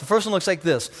our life. The first one looks like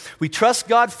this. We trust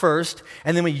God first,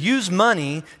 and then we use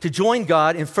money to join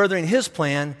God in furthering His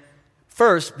plan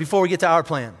first before we get to our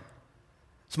plan.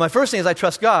 So my first thing is I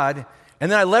trust God,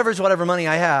 and then I leverage whatever money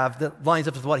I have that lines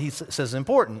up with what He says is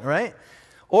important, right?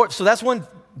 So that's one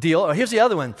deal. Or here's the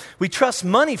other one. We trust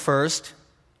money first,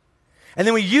 and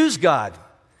then we use God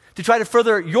to try to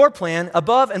further your plan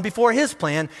above and before His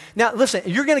plan. Now, listen,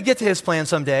 you're going to get to His plan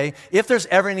someday if there's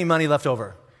ever any money left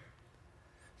over.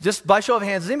 Just by show of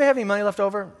hands, does anybody have any money left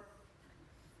over?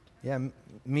 Yeah,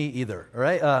 me either, all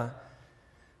right?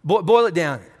 Boil it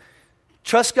down.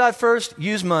 Trust God first,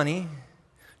 use money.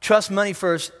 Trust money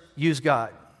first, use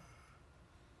God.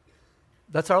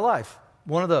 That's our life,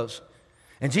 one of those.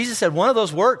 And Jesus said one of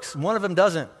those works, one of them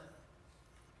doesn't,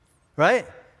 right?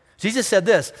 Jesus said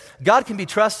this, God can be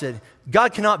trusted,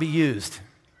 God cannot be used.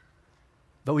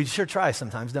 But we sure try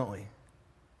sometimes, don't we?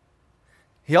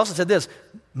 He also said this,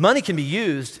 money can be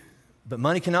used, but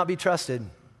money cannot be trusted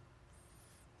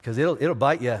because it'll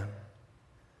bite you.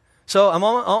 So I'm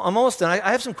almost done.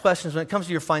 I have some questions when it comes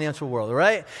to your financial world, all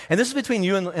right? And this is between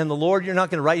you and the Lord. You're not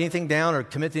going to write anything down or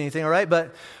commit to anything, all right?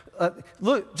 But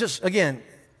look, just again,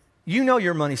 you know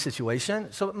your money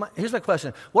situation. So here's my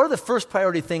question. What are the first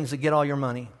priority things that get all your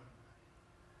money?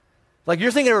 Like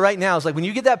you're thinking of it right now. It's like when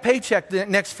you get that paycheck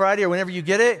next Friday or whenever you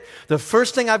get it, the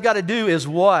first thing I've got to do is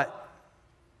what?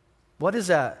 What is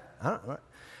that? I don't know.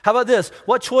 How about this?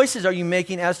 What choices are you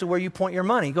making as to where you point your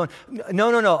money? Going,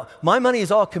 no. My money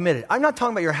is all committed. I'm not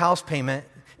talking about your house payment.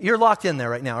 You're locked in there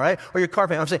right now, right? Or your car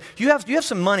payment. I'm saying you have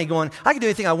some money going, I can do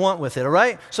anything I want with it, all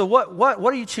right? So what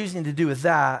are you choosing to do with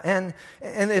that? And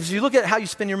if you look at how you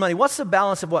spend your money, what's the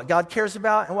balance of what God cares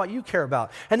about and what you care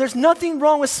about? And there's nothing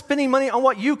wrong with spending money on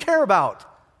what you care about.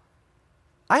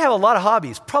 I have a lot of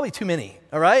hobbies, probably too many,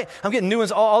 all right? I'm getting new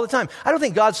ones all the time. I don't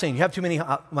think God's saying you have too many.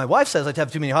 My wife says I have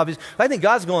too many hobbies. But I think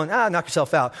God's going, knock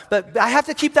yourself out. But I have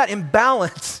to keep that in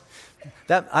balance.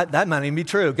 That might even be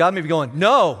true. God may be going,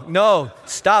 no,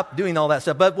 stop doing all that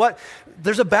stuff. But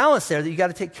there's a balance there that you got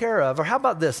to take care of. Or how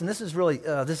about this? And this is really,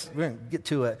 we're going to get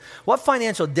to it. What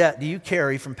financial debt do you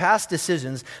carry from past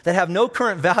decisions that have no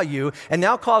current value and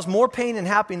now cause more pain than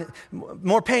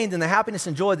the happiness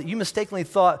and joy that you mistakenly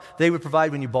thought they would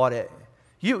provide when you bought it?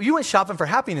 You went shopping for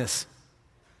happiness.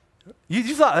 You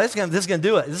thought, this is going to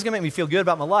do it. This is going to make me feel good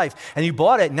about my life. And you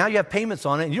bought it, and now you have payments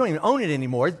on it, and you don't even own it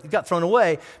anymore. It got thrown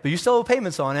away, but you still owe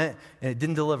payments on it, and it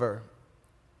didn't deliver.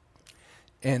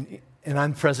 And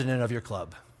I'm president of your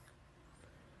club.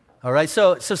 All right,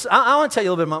 so I want to tell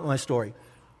you a little bit about my story.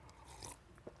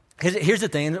 Here's the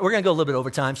thing, and we're going to go a little bit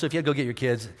over time, so if you have to go get your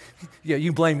kids,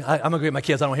 you blame, I'm going to go get my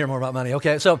kids, I don't hear more about money,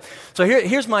 okay? So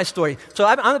here's my story. So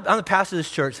I'm the pastor of this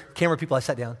church. Camera people, I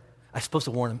sat down. I'm supposed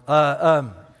to warn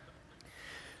them.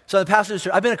 So the pastor of this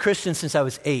church, I've been a Christian since I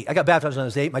was 8. I got baptized when I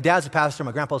was 8. My dad's a pastor,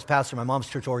 my grandpa's a pastor, my mom's a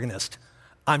church organist.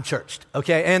 I'm churched,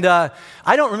 okay? And I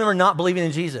don't remember not believing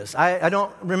in Jesus. I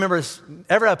don't remember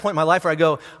ever at a point in my life where I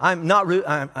go, I'm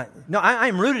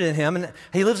rooted in Him, and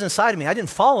He lives inside of me. I didn't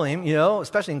follow Him,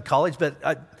 especially in college, but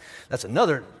that's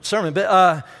another sermon.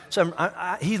 But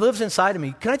He lives inside of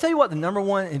me. Can I tell you what the number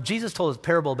one, and Jesus told us a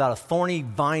parable about a thorny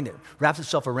vine that wraps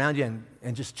itself around you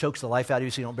and just chokes the life out of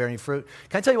you so you don't bear any fruit.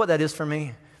 Can I tell you what that is for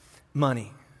me?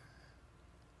 Money.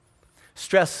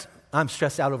 Stress. I'm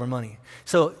stressed out over money.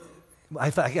 So I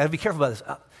got to be careful about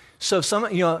this.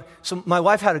 So my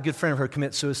wife had a good friend of her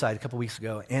commit suicide a couple weeks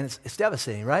ago, and it's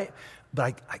devastating, right?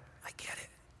 But I get it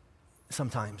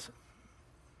sometimes.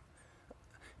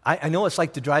 I know it's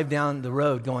like to drive down the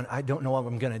road going, I don't know what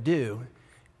I'm going to do,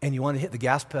 and you want to hit the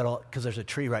gas pedal because there's a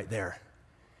tree right there,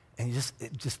 and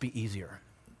it'd just be easier.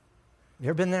 You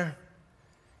ever been there?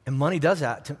 And money does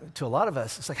that to a lot of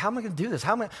us. It's like, how am I going to do this?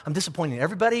 I'm disappointing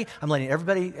everybody. I'm letting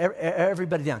everybody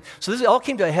down. So this all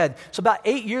came to a head. So about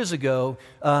 8 years ago,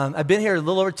 I've been here a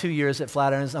little over 2 years at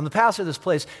Flatirons. I'm the pastor of this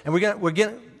place, and we're going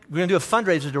to do a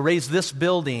fundraiser to raise this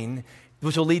building,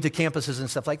 which will lead to campuses and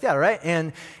stuff like that, all right?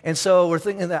 And so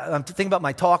I'm thinking about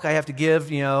my talk I have to give,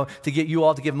 to get you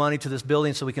all to give money to this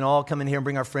building so we can all come in here and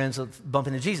bring our friends, bump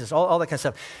into Jesus, all that kind of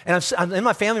stuff. And I'm in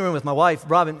my family room with my wife,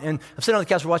 Robin, and I'm sitting on the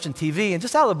couch watching TV, and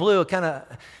just out of the blue, I kind of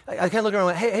look around and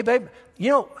went, hey, babe,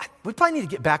 we probably need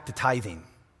to get back to tithing.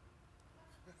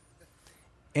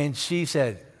 And she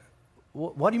said,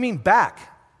 what do you mean back?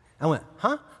 I went,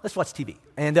 let's watch TV.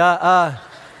 And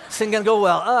this isn't going to go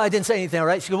well. I didn't say anything, all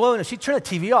right? She goes, well, no, she turned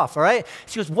the TV off, all right?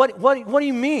 She goes, what do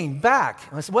you mean back?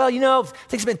 And I said, well,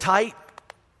 things have been tight.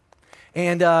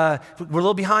 And we're a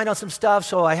little behind on some stuff,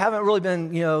 so I haven't really been,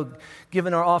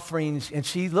 giving our offerings. And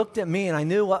she looked at me, and I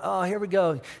knew, here we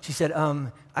go. She said,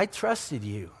 I trusted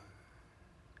you.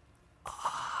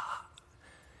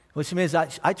 What she means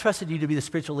is I trusted you to be the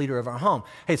spiritual leader of our home.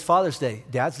 Hey, it's Father's Day.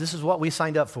 Dads, this is what we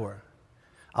signed up for.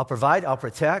 I'll provide, I'll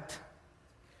protect,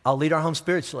 I'll lead our home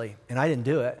spiritually. And I didn't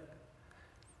do it.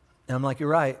 And I'm like, you're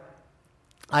right.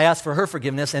 I asked for her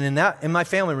forgiveness, and in my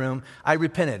family room, I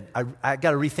repented. I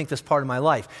got to rethink this part of my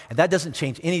life. And that doesn't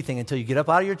change anything until you get up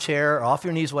out of your chair or off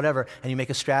your knees, whatever, and you make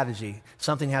a strategy.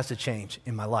 Something has to change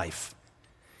in my life.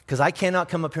 Because I cannot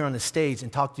come up here on the stage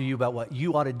and talk to you about what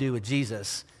you ought to do with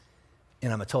Jesus,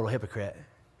 and I'm a total hypocrite.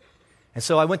 And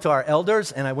so I went to our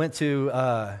elders, and I went to,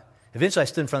 eventually I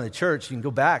stood in front of the church. You can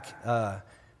go back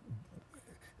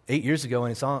 8 years ago,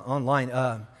 and it's online.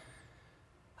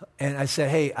 And I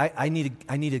said, hey, I need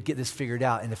to get this figured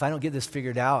out. And if I don't get this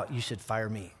figured out, you should fire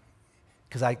me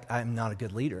because I'm not a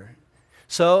good leader.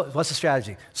 So what's the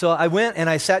strategy? So I went and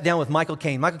I sat down with Michael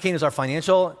Cain. Michael Cain is our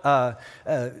financial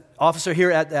officer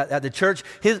here at the church.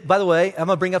 By the way, I'm going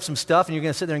to bring up some stuff, and you're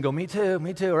going to sit there and go, me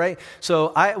too, right?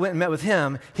 So I went and met with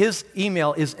him. His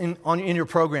email is in your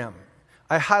program.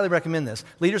 I highly recommend this.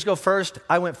 Leaders go first.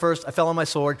 I went first. I fell on my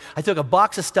sword. I took a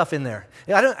box of stuff in there.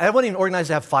 I wasn't even organized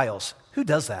to have files. Who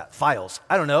does that? Files.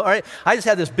 I don't know. All right. I just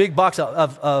had this big box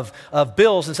of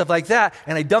bills and stuff like that,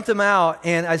 and I dumped them out,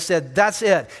 and I said, that's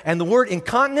it. And the word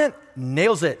incontinent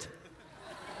nails it.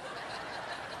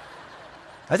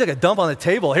 I took a dump on the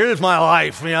table. Here's my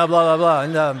life, blah, blah,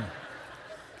 blah.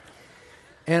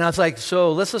 And I was like,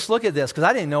 so let's just look at this, because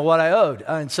I didn't know what I owed.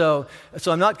 And so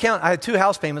I'm not counting. I had 2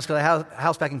 house payments because I had a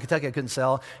house back in Kentucky I couldn't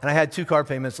sell, and I had 2 car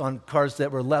payments on cars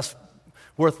that were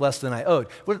worth less than I owed.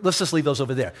 Let's just leave those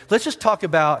over there. Let's just talk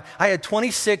about, I had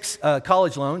 26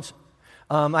 college loans.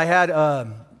 I had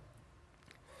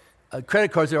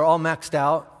credit cards that were all maxed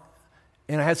out,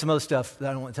 and I had some other stuff that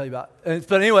I don't want to tell you about.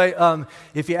 But anyway,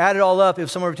 if you add it all up, it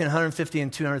was somewhere between $150,000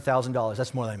 and $200,000.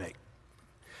 That's more than I make.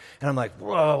 And I'm like,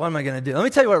 whoa, what am I going to do? Let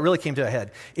me tell you what really came to a head.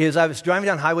 Is I was driving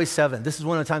down Highway 7. This is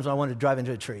one of the times when I wanted to drive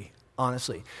into a tree,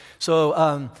 honestly.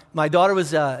 So my daughter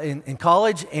was in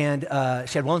college, and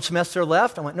she had 1 semester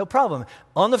left. I went, no problem.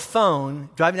 On the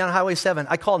phone, driving down Highway 7,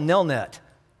 I called Nelnet.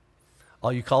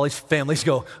 All you college families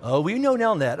go, oh, we know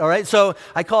Nelnet, all right? So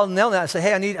I called Nelnet. I said,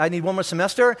 hey, I need 1 more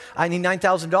semester. I need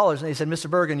 $9,000. And they said, Mr.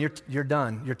 Bergen, you're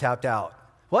done. You're tapped out.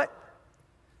 What?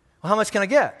 Well, how much can I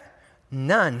get?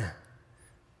 None.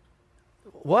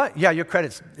 What? Yeah, your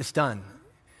credit's it's done.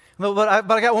 But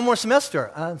I got 1 more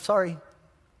semester. I'm sorry.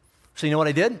 So you know what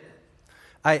I did?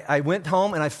 I went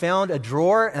home and I found a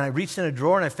drawer, and I reached in a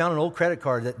drawer and I found an old credit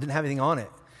card that didn't have anything on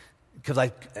it because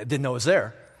I didn't know it was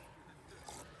there.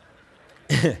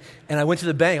 And I went to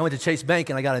the bank. I went to Chase Bank,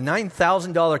 and I got a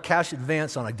 $9,000 cash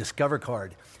advance on a Discover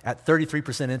card at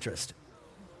 33% interest.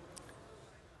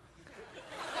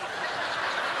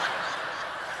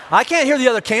 I can't hear the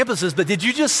other campuses, but did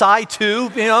you just sigh too,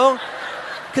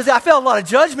 Because I felt a lot of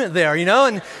judgment there,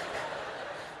 and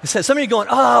some of you going,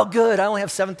 oh, good, I only have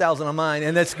 $7,000 on mine,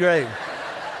 and that's great.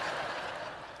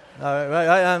 All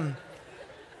right,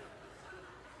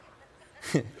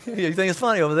 you think it's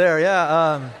funny over there,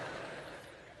 yeah.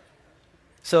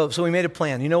 So we made a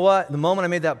plan. You know what? The moment I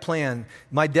made that plan,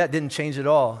 my debt didn't change at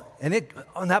all. And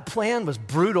that plan was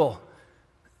brutal.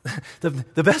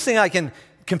 The best thing I can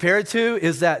compare it to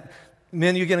is that,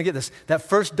 man, you're going to get this, that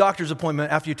first doctor's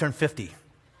appointment after you turn 50.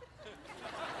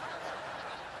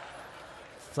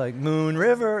 It's like Moon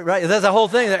River, right? That's the whole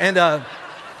thing. And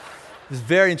it's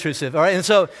very intrusive, all right? And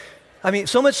so,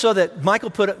 so much so that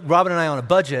Michael put Robin and I on a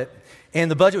budget, and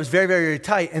the budget was very, very, very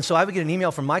tight. And so I would get an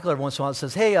email from Michael every once in a while that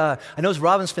says, hey, I noticed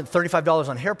Robin spent $35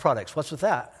 on hair products. What's with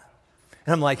that?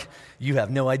 And I'm like, you have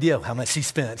no idea how much he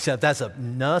spent. So that's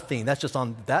nothing. That's just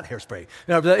on that hairspray.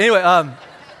 But anyway,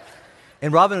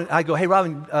 and Robin, I go, hey,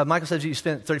 Robin, Michael says you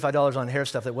spent $35 on hair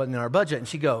stuff that wasn't in our budget. And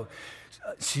she would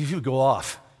go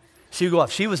off. She would go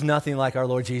off. She was nothing like our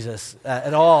Lord Jesus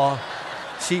at all.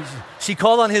 She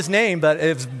called on his name, but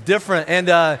it was different.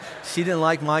 And she didn't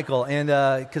like Michael, and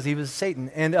because he was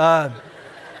Satan. And it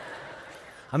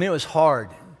was hard.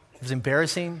 It was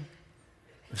embarrassing.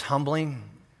 It was humbling.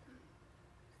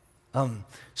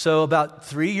 So about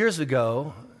 3 years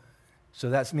ago, so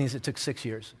that means it took 6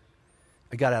 years,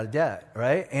 I got out of debt,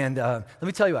 right? And let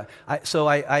me tell you what.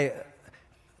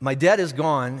 My debt is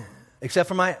gone. except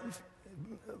for my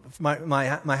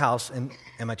house and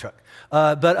my truck.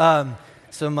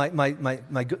 So my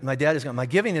dad is gone. My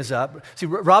giving is up. See,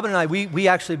 Robin and I, we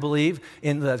actually believe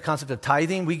in the concept of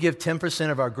tithing. We give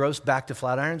 10% of our gross back to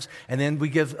Flatirons, and then we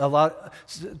give a lot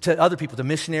to other people, to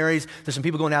missionaries. There's some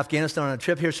people going to Afghanistan on a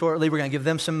trip here shortly. We're going to give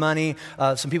them some money.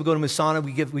 Some people go to Musana.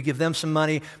 We give them some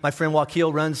money. My friend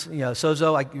Wakil runs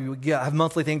Sozo. I have a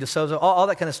monthly thing to Sozo. All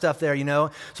that kind of stuff there,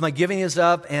 So my giving is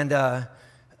up, and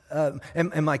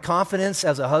my confidence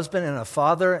as a husband and a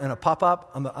father and a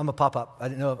pop-up, I'm a pop-up. I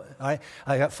didn't know. All right?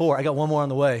 I got 4. I got one more on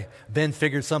the way. Ben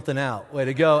figured something out. Way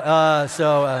to go. I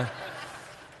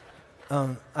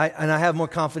have more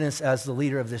confidence as the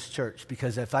leader of this church,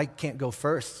 because if I can't go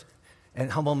first and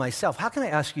humble myself, how can I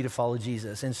ask you to follow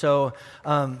Jesus? And so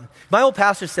my old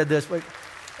pastor said this.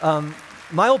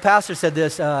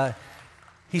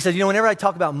 He said, whenever I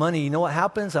talk about money, you know what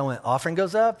happens? I went, offering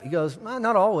goes up? He goes,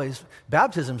 not always.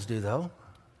 Baptisms do, though.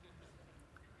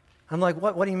 I'm like,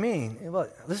 what do you mean? Well,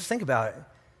 let's just think about it.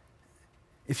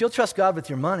 If you'll trust God with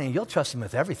your money, you'll trust Him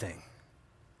with everything.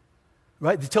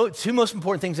 Right? The two most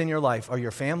important things in your life are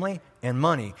your family and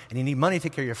money. And you need money to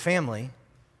take care of your family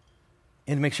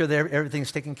and to make sure that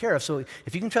everything's taken care of. So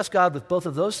if you can trust God with both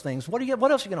of those things, what else are you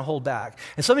going to hold back?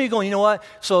 And some of you are going, you know what?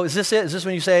 So is this it? Is this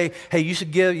when you say, hey, you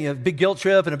should give a big guilt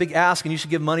trip and a big ask, and you should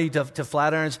give money to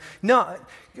Flatirons? No.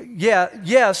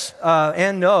 Yes,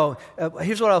 and no.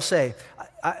 Here's what I'll say.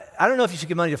 I don't know if you should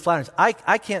give money to Flatirons.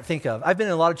 I can't think of, I've been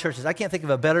in a lot of churches, I can't think of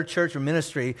a better church or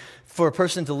ministry for a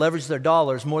person to leverage their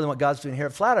dollars more than what God's doing here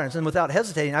at Flatirons. And without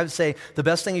hesitating, I would say the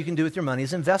best thing you can do with your money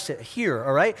is invest it here,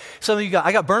 all right? Some of you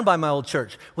I got burned by my old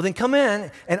church. Well, then come in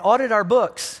and audit our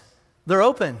books. They're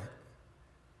open.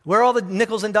 Where all the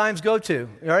nickels and dimes go to,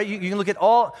 all right? You can look at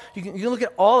all. You can look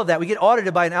at all of that. We get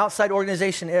audited by an outside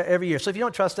organization every year. So if you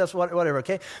don't trust us, whatever,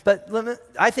 okay? But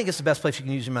I think it's the best place you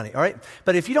can use your money, all right?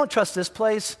 But if you don't trust this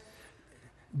place,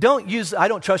 I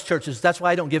don't trust churches. That's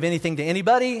why I don't give anything to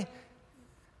anybody.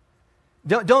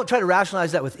 Don't try to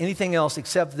rationalize that with anything else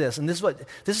except this. And this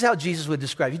is how Jesus would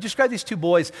describe. He described these 2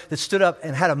 boys that stood up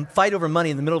and had a fight over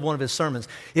money in the middle of one of his sermons.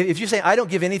 If you say, I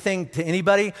don't give anything to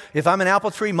anybody, if I'm an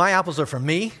apple tree, my apples are for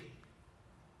me.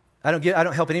 I don't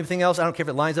help anything else. I don't care if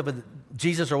it lines up with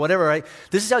Jesus or whatever, right?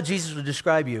 This is how Jesus would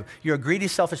describe you. You're a greedy,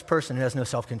 selfish person who has no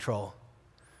self-control.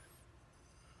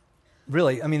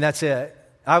 Really, that's it.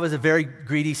 I was a very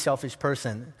greedy, selfish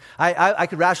person. I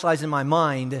could rationalize in my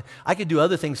mind, I could do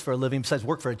other things for a living besides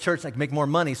work for a church, and I could make more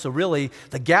money. So really,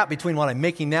 the gap between what I'm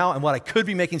making now and what I could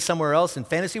be making somewhere else in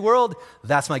fantasy world,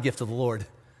 that's my gift of the Lord.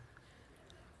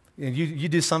 You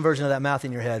do some version of that math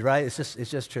in your head, right? It's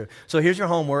just true. So here's your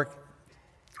homework,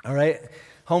 all right?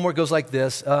 Homework goes like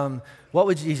this. What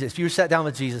would Jesus, if you were sat down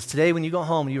with Jesus, today when you go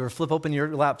home, you were flip open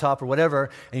your laptop or whatever,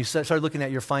 and you started looking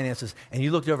at your finances, and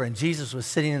you looked over, and Jesus was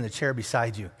sitting in the chair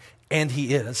beside you, and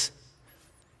He is.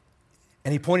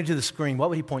 And He pointed to the screen. What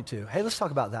would He point to? Hey, let's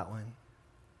talk about that one.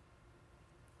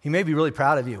 He may be really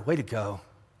proud of you. Way to go.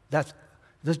 Let's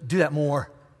do that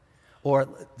more. Or,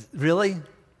 really?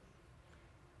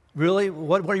 Really?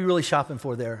 What are you really shopping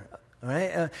for there? All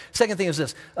right. Second thing is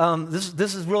this.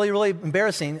 This is really, really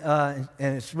embarrassing, and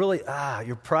it's really,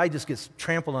 your pride just gets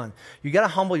trampled on. You got to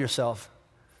humble yourself.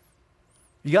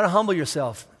 You got to humble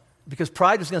yourself, because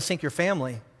pride is going to sink your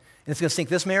family, and it's going to sink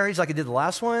this marriage like it did the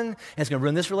last one, and it's going to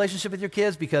ruin this relationship with your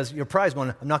kids because your pride is going,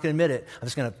 I'm not going to admit it. I'm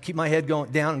just going to keep my head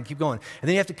going down and keep going. And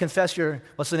then you have to confess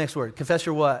what's the next word? Confess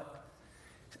your what?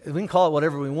 We can call it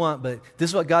whatever we want, but this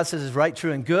is what God says is right,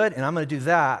 true, and good, and I'm going to do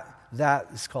that. That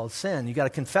is called sin. You got to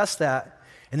confess that,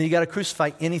 and then you got to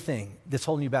crucify anything that's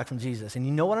holding you back from Jesus. And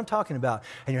you know what I'm talking about.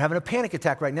 And you're having a panic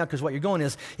attack right now, because what you're going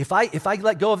is, if I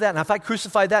let go of that, and if I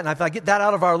crucify that, and if I get that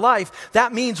out of our life,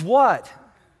 that means what?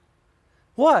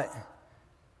 What?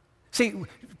 See,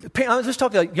 let's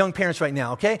talk to young parents right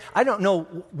now, okay? I don't know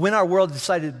when our world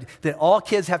decided that all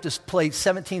kids have to play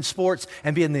 17 sports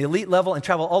and be in the elite level and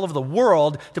travel all over the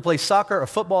world to play soccer or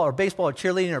football or baseball or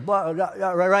cheerleading or blah, blah, blah,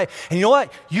 right. And you know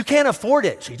what? You can't afford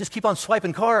it, so you just keep on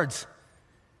swiping cards.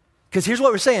 Because here's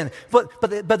what we're saying, but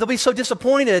they'll be so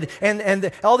disappointed,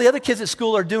 and all the other kids at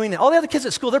school are doing it. All the other kids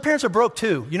at school, their parents are broke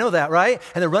too. You know that, right?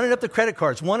 And they're running up the credit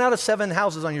cards. 1 out of 7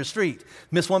 houses on your street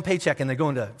miss one paycheck, and they go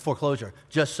into foreclosure,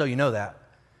 just so you know that.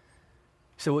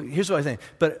 So here's what I think.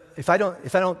 But if I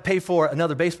don't pay for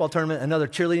another baseball tournament, another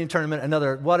cheerleading tournament,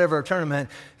 another whatever tournament,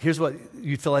 here's what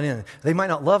you'd fill it in. They might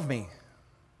not love me.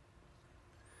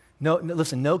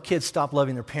 Listen, no kids stop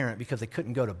loving their parent because they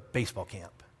couldn't go to baseball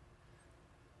camp.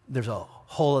 There's a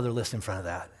whole other list in front of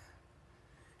that.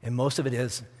 And most of it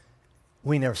is,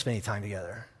 we never spend any time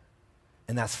together.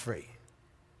 And that's free.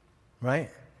 Right?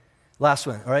 Last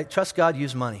one, all right? Trust God,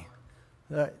 use money.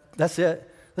 All right, that's it.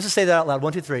 Let's just say that out loud.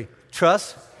 1, 2, 3.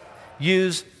 Trust,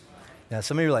 use. Now,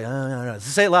 some of you are like, no. Let's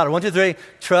say it louder. 1, 2, 3.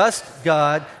 Trust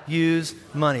God, use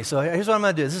money. So here's what I'm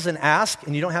going to do. This is an ask,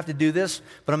 and you don't have to do this,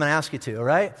 but I'm going to ask you to, all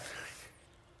right?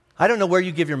 I don't know where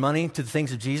you give your money to the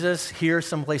things of Jesus, here,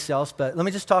 someplace else, but let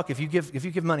me just talk. If you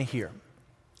give money here,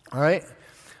 all right,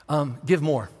 give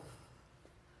more.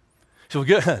 So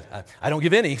good. I don't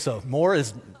give any, so more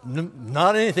is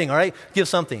not anything, all right? Give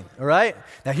something, all right?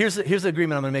 Now, here's the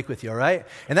agreement I'm going to make with you, all right?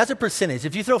 And that's a percentage.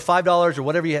 If you throw $5 or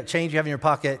whatever change you have in your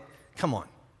pocket, come on,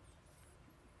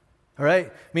 all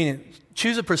right? Meaning,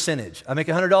 choose a percentage. I make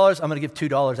 $100, I'm going to give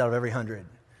 $2 out of every 100,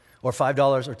 or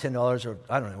 $5 or $10, or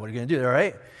I don't know what you're going to do, all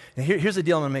right? And here's the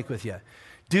deal I'm going to make with you.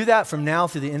 Do that from now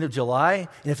through the end of July,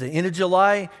 and if at the end of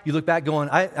July, you look back going,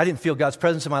 I didn't feel God's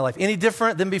presence in my life any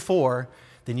different than before,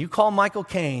 then you call Michael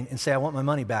Caine and say, I want my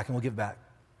money back, and we'll give it back.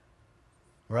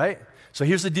 All right? So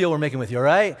here's the deal we're making with you, all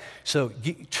right? So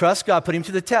trust God, put him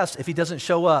to the test. If he doesn't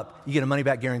show up, you get a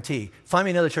money-back guarantee. Find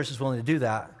me another church that's willing to do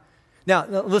that. Now,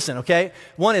 listen, okay?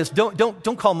 One is,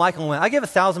 don't call Michael and win. I gave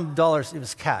 $1,000, it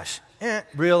was cash.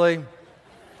 Really?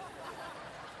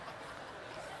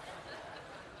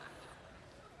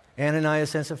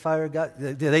 Ananias and Sapphira,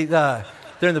 they're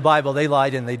in the Bible, they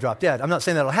lied and they dropped dead. I'm not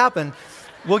saying that'll happen.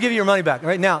 We'll give you your money back.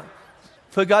 Right now,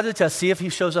 put God to the test. See if he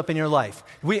shows up in your life.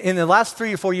 In the last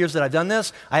 3 or 4 years that I've done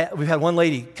this, we've had one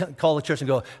lady call the church and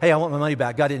go, hey, I want my money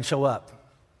back. God didn't show up.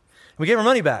 We gave her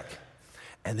money back.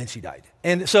 And then she died.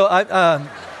 And so I'm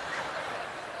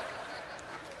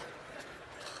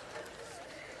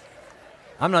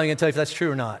not even going to tell you if that's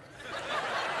true or not.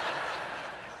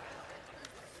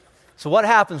 So what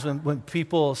happens when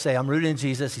people say, I'm rooted in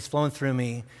Jesus, he's flowing through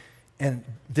me, and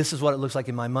this is what it looks like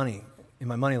in my money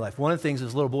life. One of the things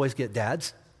is little boys get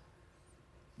dads.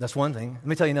 That's one thing. Let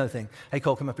me tell you another thing. Hey,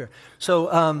 Cole, come up here.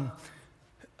 So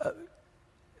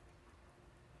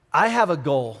I have a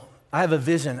goal. I have a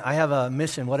vision. I have a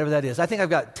mission, whatever that is. I think I've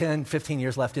got 10, 15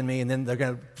 years left in me, and then they're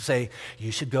going to say,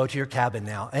 you should go to your cabin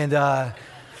now. And I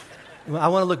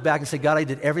want to look back and say, God, I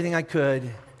did everything I could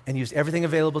and used everything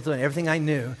available to me, and everything I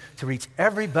knew to reach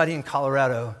everybody in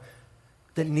Colorado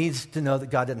that needs to know that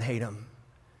God doesn't hate them.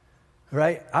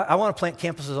 Right? I want to plant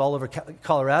campuses all over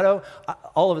Colorado,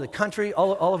 all over the country,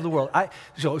 all over the world.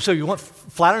 So you want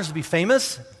Flat to be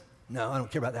famous? No, I don't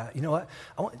care about that. You know what?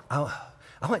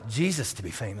 I want Jesus to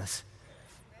be famous.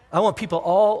 I want people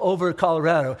all over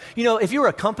Colorado. You know, if you were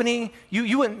a company,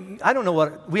 you wouldn't, I don't know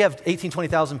what, we have 18,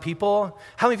 20,000 people.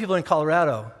 How many people are in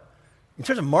Colorado? In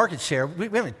terms of market share, we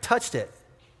haven't touched it.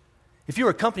 If you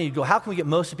were a company, you'd go, how can we get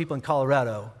most of the people in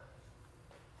Colorado?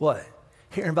 What?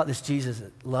 Hearing about this Jesus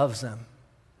that loves them.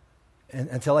 And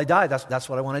until I die, that's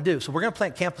what I want to do. So we're going to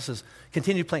plant campuses,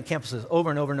 continue to plant campuses over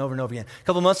and over and over and over again. A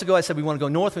couple of months ago, I said we want to go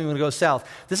north and we want to go south.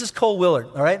 This is Cole Willard,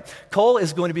 all right? Cole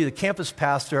is going to be the campus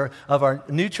pastor of our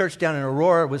new church down in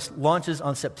Aurora, which launches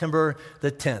on September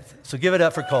the 10th. So give it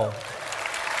up for Cole.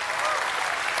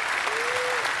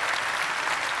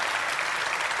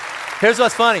 Here's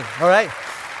what's funny, all right?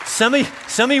 Some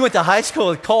of you went to high school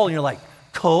with Cole, and you're like,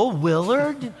 Cole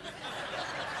Willard?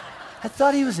 I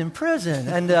thought he was in prison.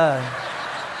 And yeah,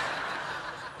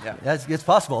 it's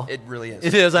possible. It really is.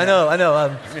 It is, I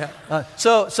know.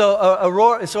 So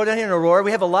Aurora, so down here in Aurora, we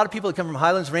have a lot of people that come from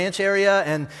Highlands Ranch area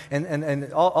and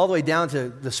all the way down to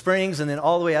the Springs and then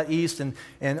all the way out east and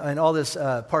all this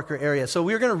Parker area. So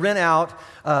we're going to rent out,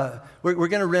 we're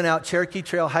going to rent out Cherokee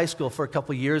Trail High School for a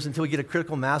couple of years until we get a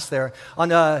critical mass there. On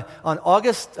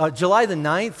July the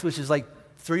 9th, which is like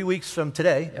 3 weeks from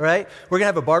today, right? We're going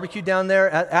to have a barbecue down there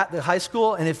at the high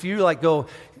school. And if you go,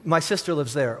 my sister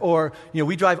lives there, or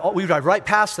we drive right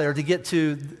past there to get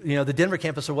to the Denver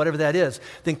campus or whatever that is,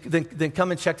 then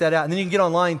come and check that out. And then you can get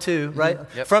online too, right?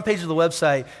 Mm-hmm. Yep. Front page of the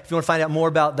website. If you want to find out more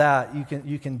about that,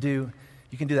 you can do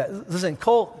that. Listen,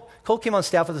 Cole came on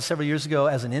staff with us several years ago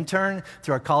as an intern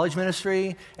through our college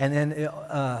ministry, and then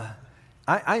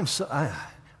I'm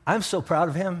so proud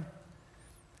of him.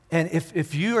 And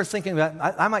if you are thinking about,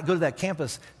 I might go to that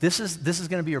campus, this is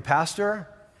going to be your pastor,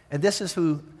 and this is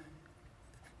who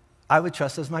I would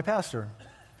trust as my pastor.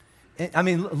 I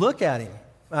mean, look at him.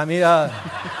 I mean,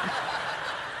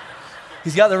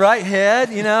 he's got the right head,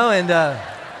 and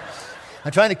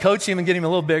I'm trying to coach him and get him a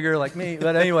little bigger like me.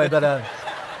 But anyway,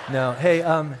 no. Hey,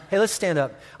 let's stand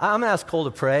up. I'm going to ask Cole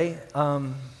to pray.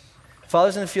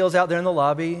 Fathers in the fields out there in the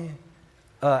lobby,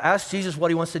 ask Jesus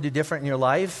what he wants to do different in your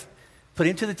life. Put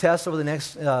him to the test over the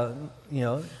next,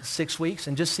 6 weeks,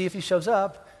 and just see if he shows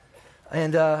up,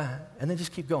 and then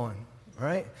just keep going. All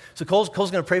right. So Cole's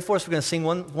going to pray for us. We're going to sing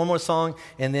one more song,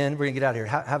 and then we're going to get out of here.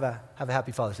 Have a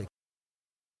happy Father's Day.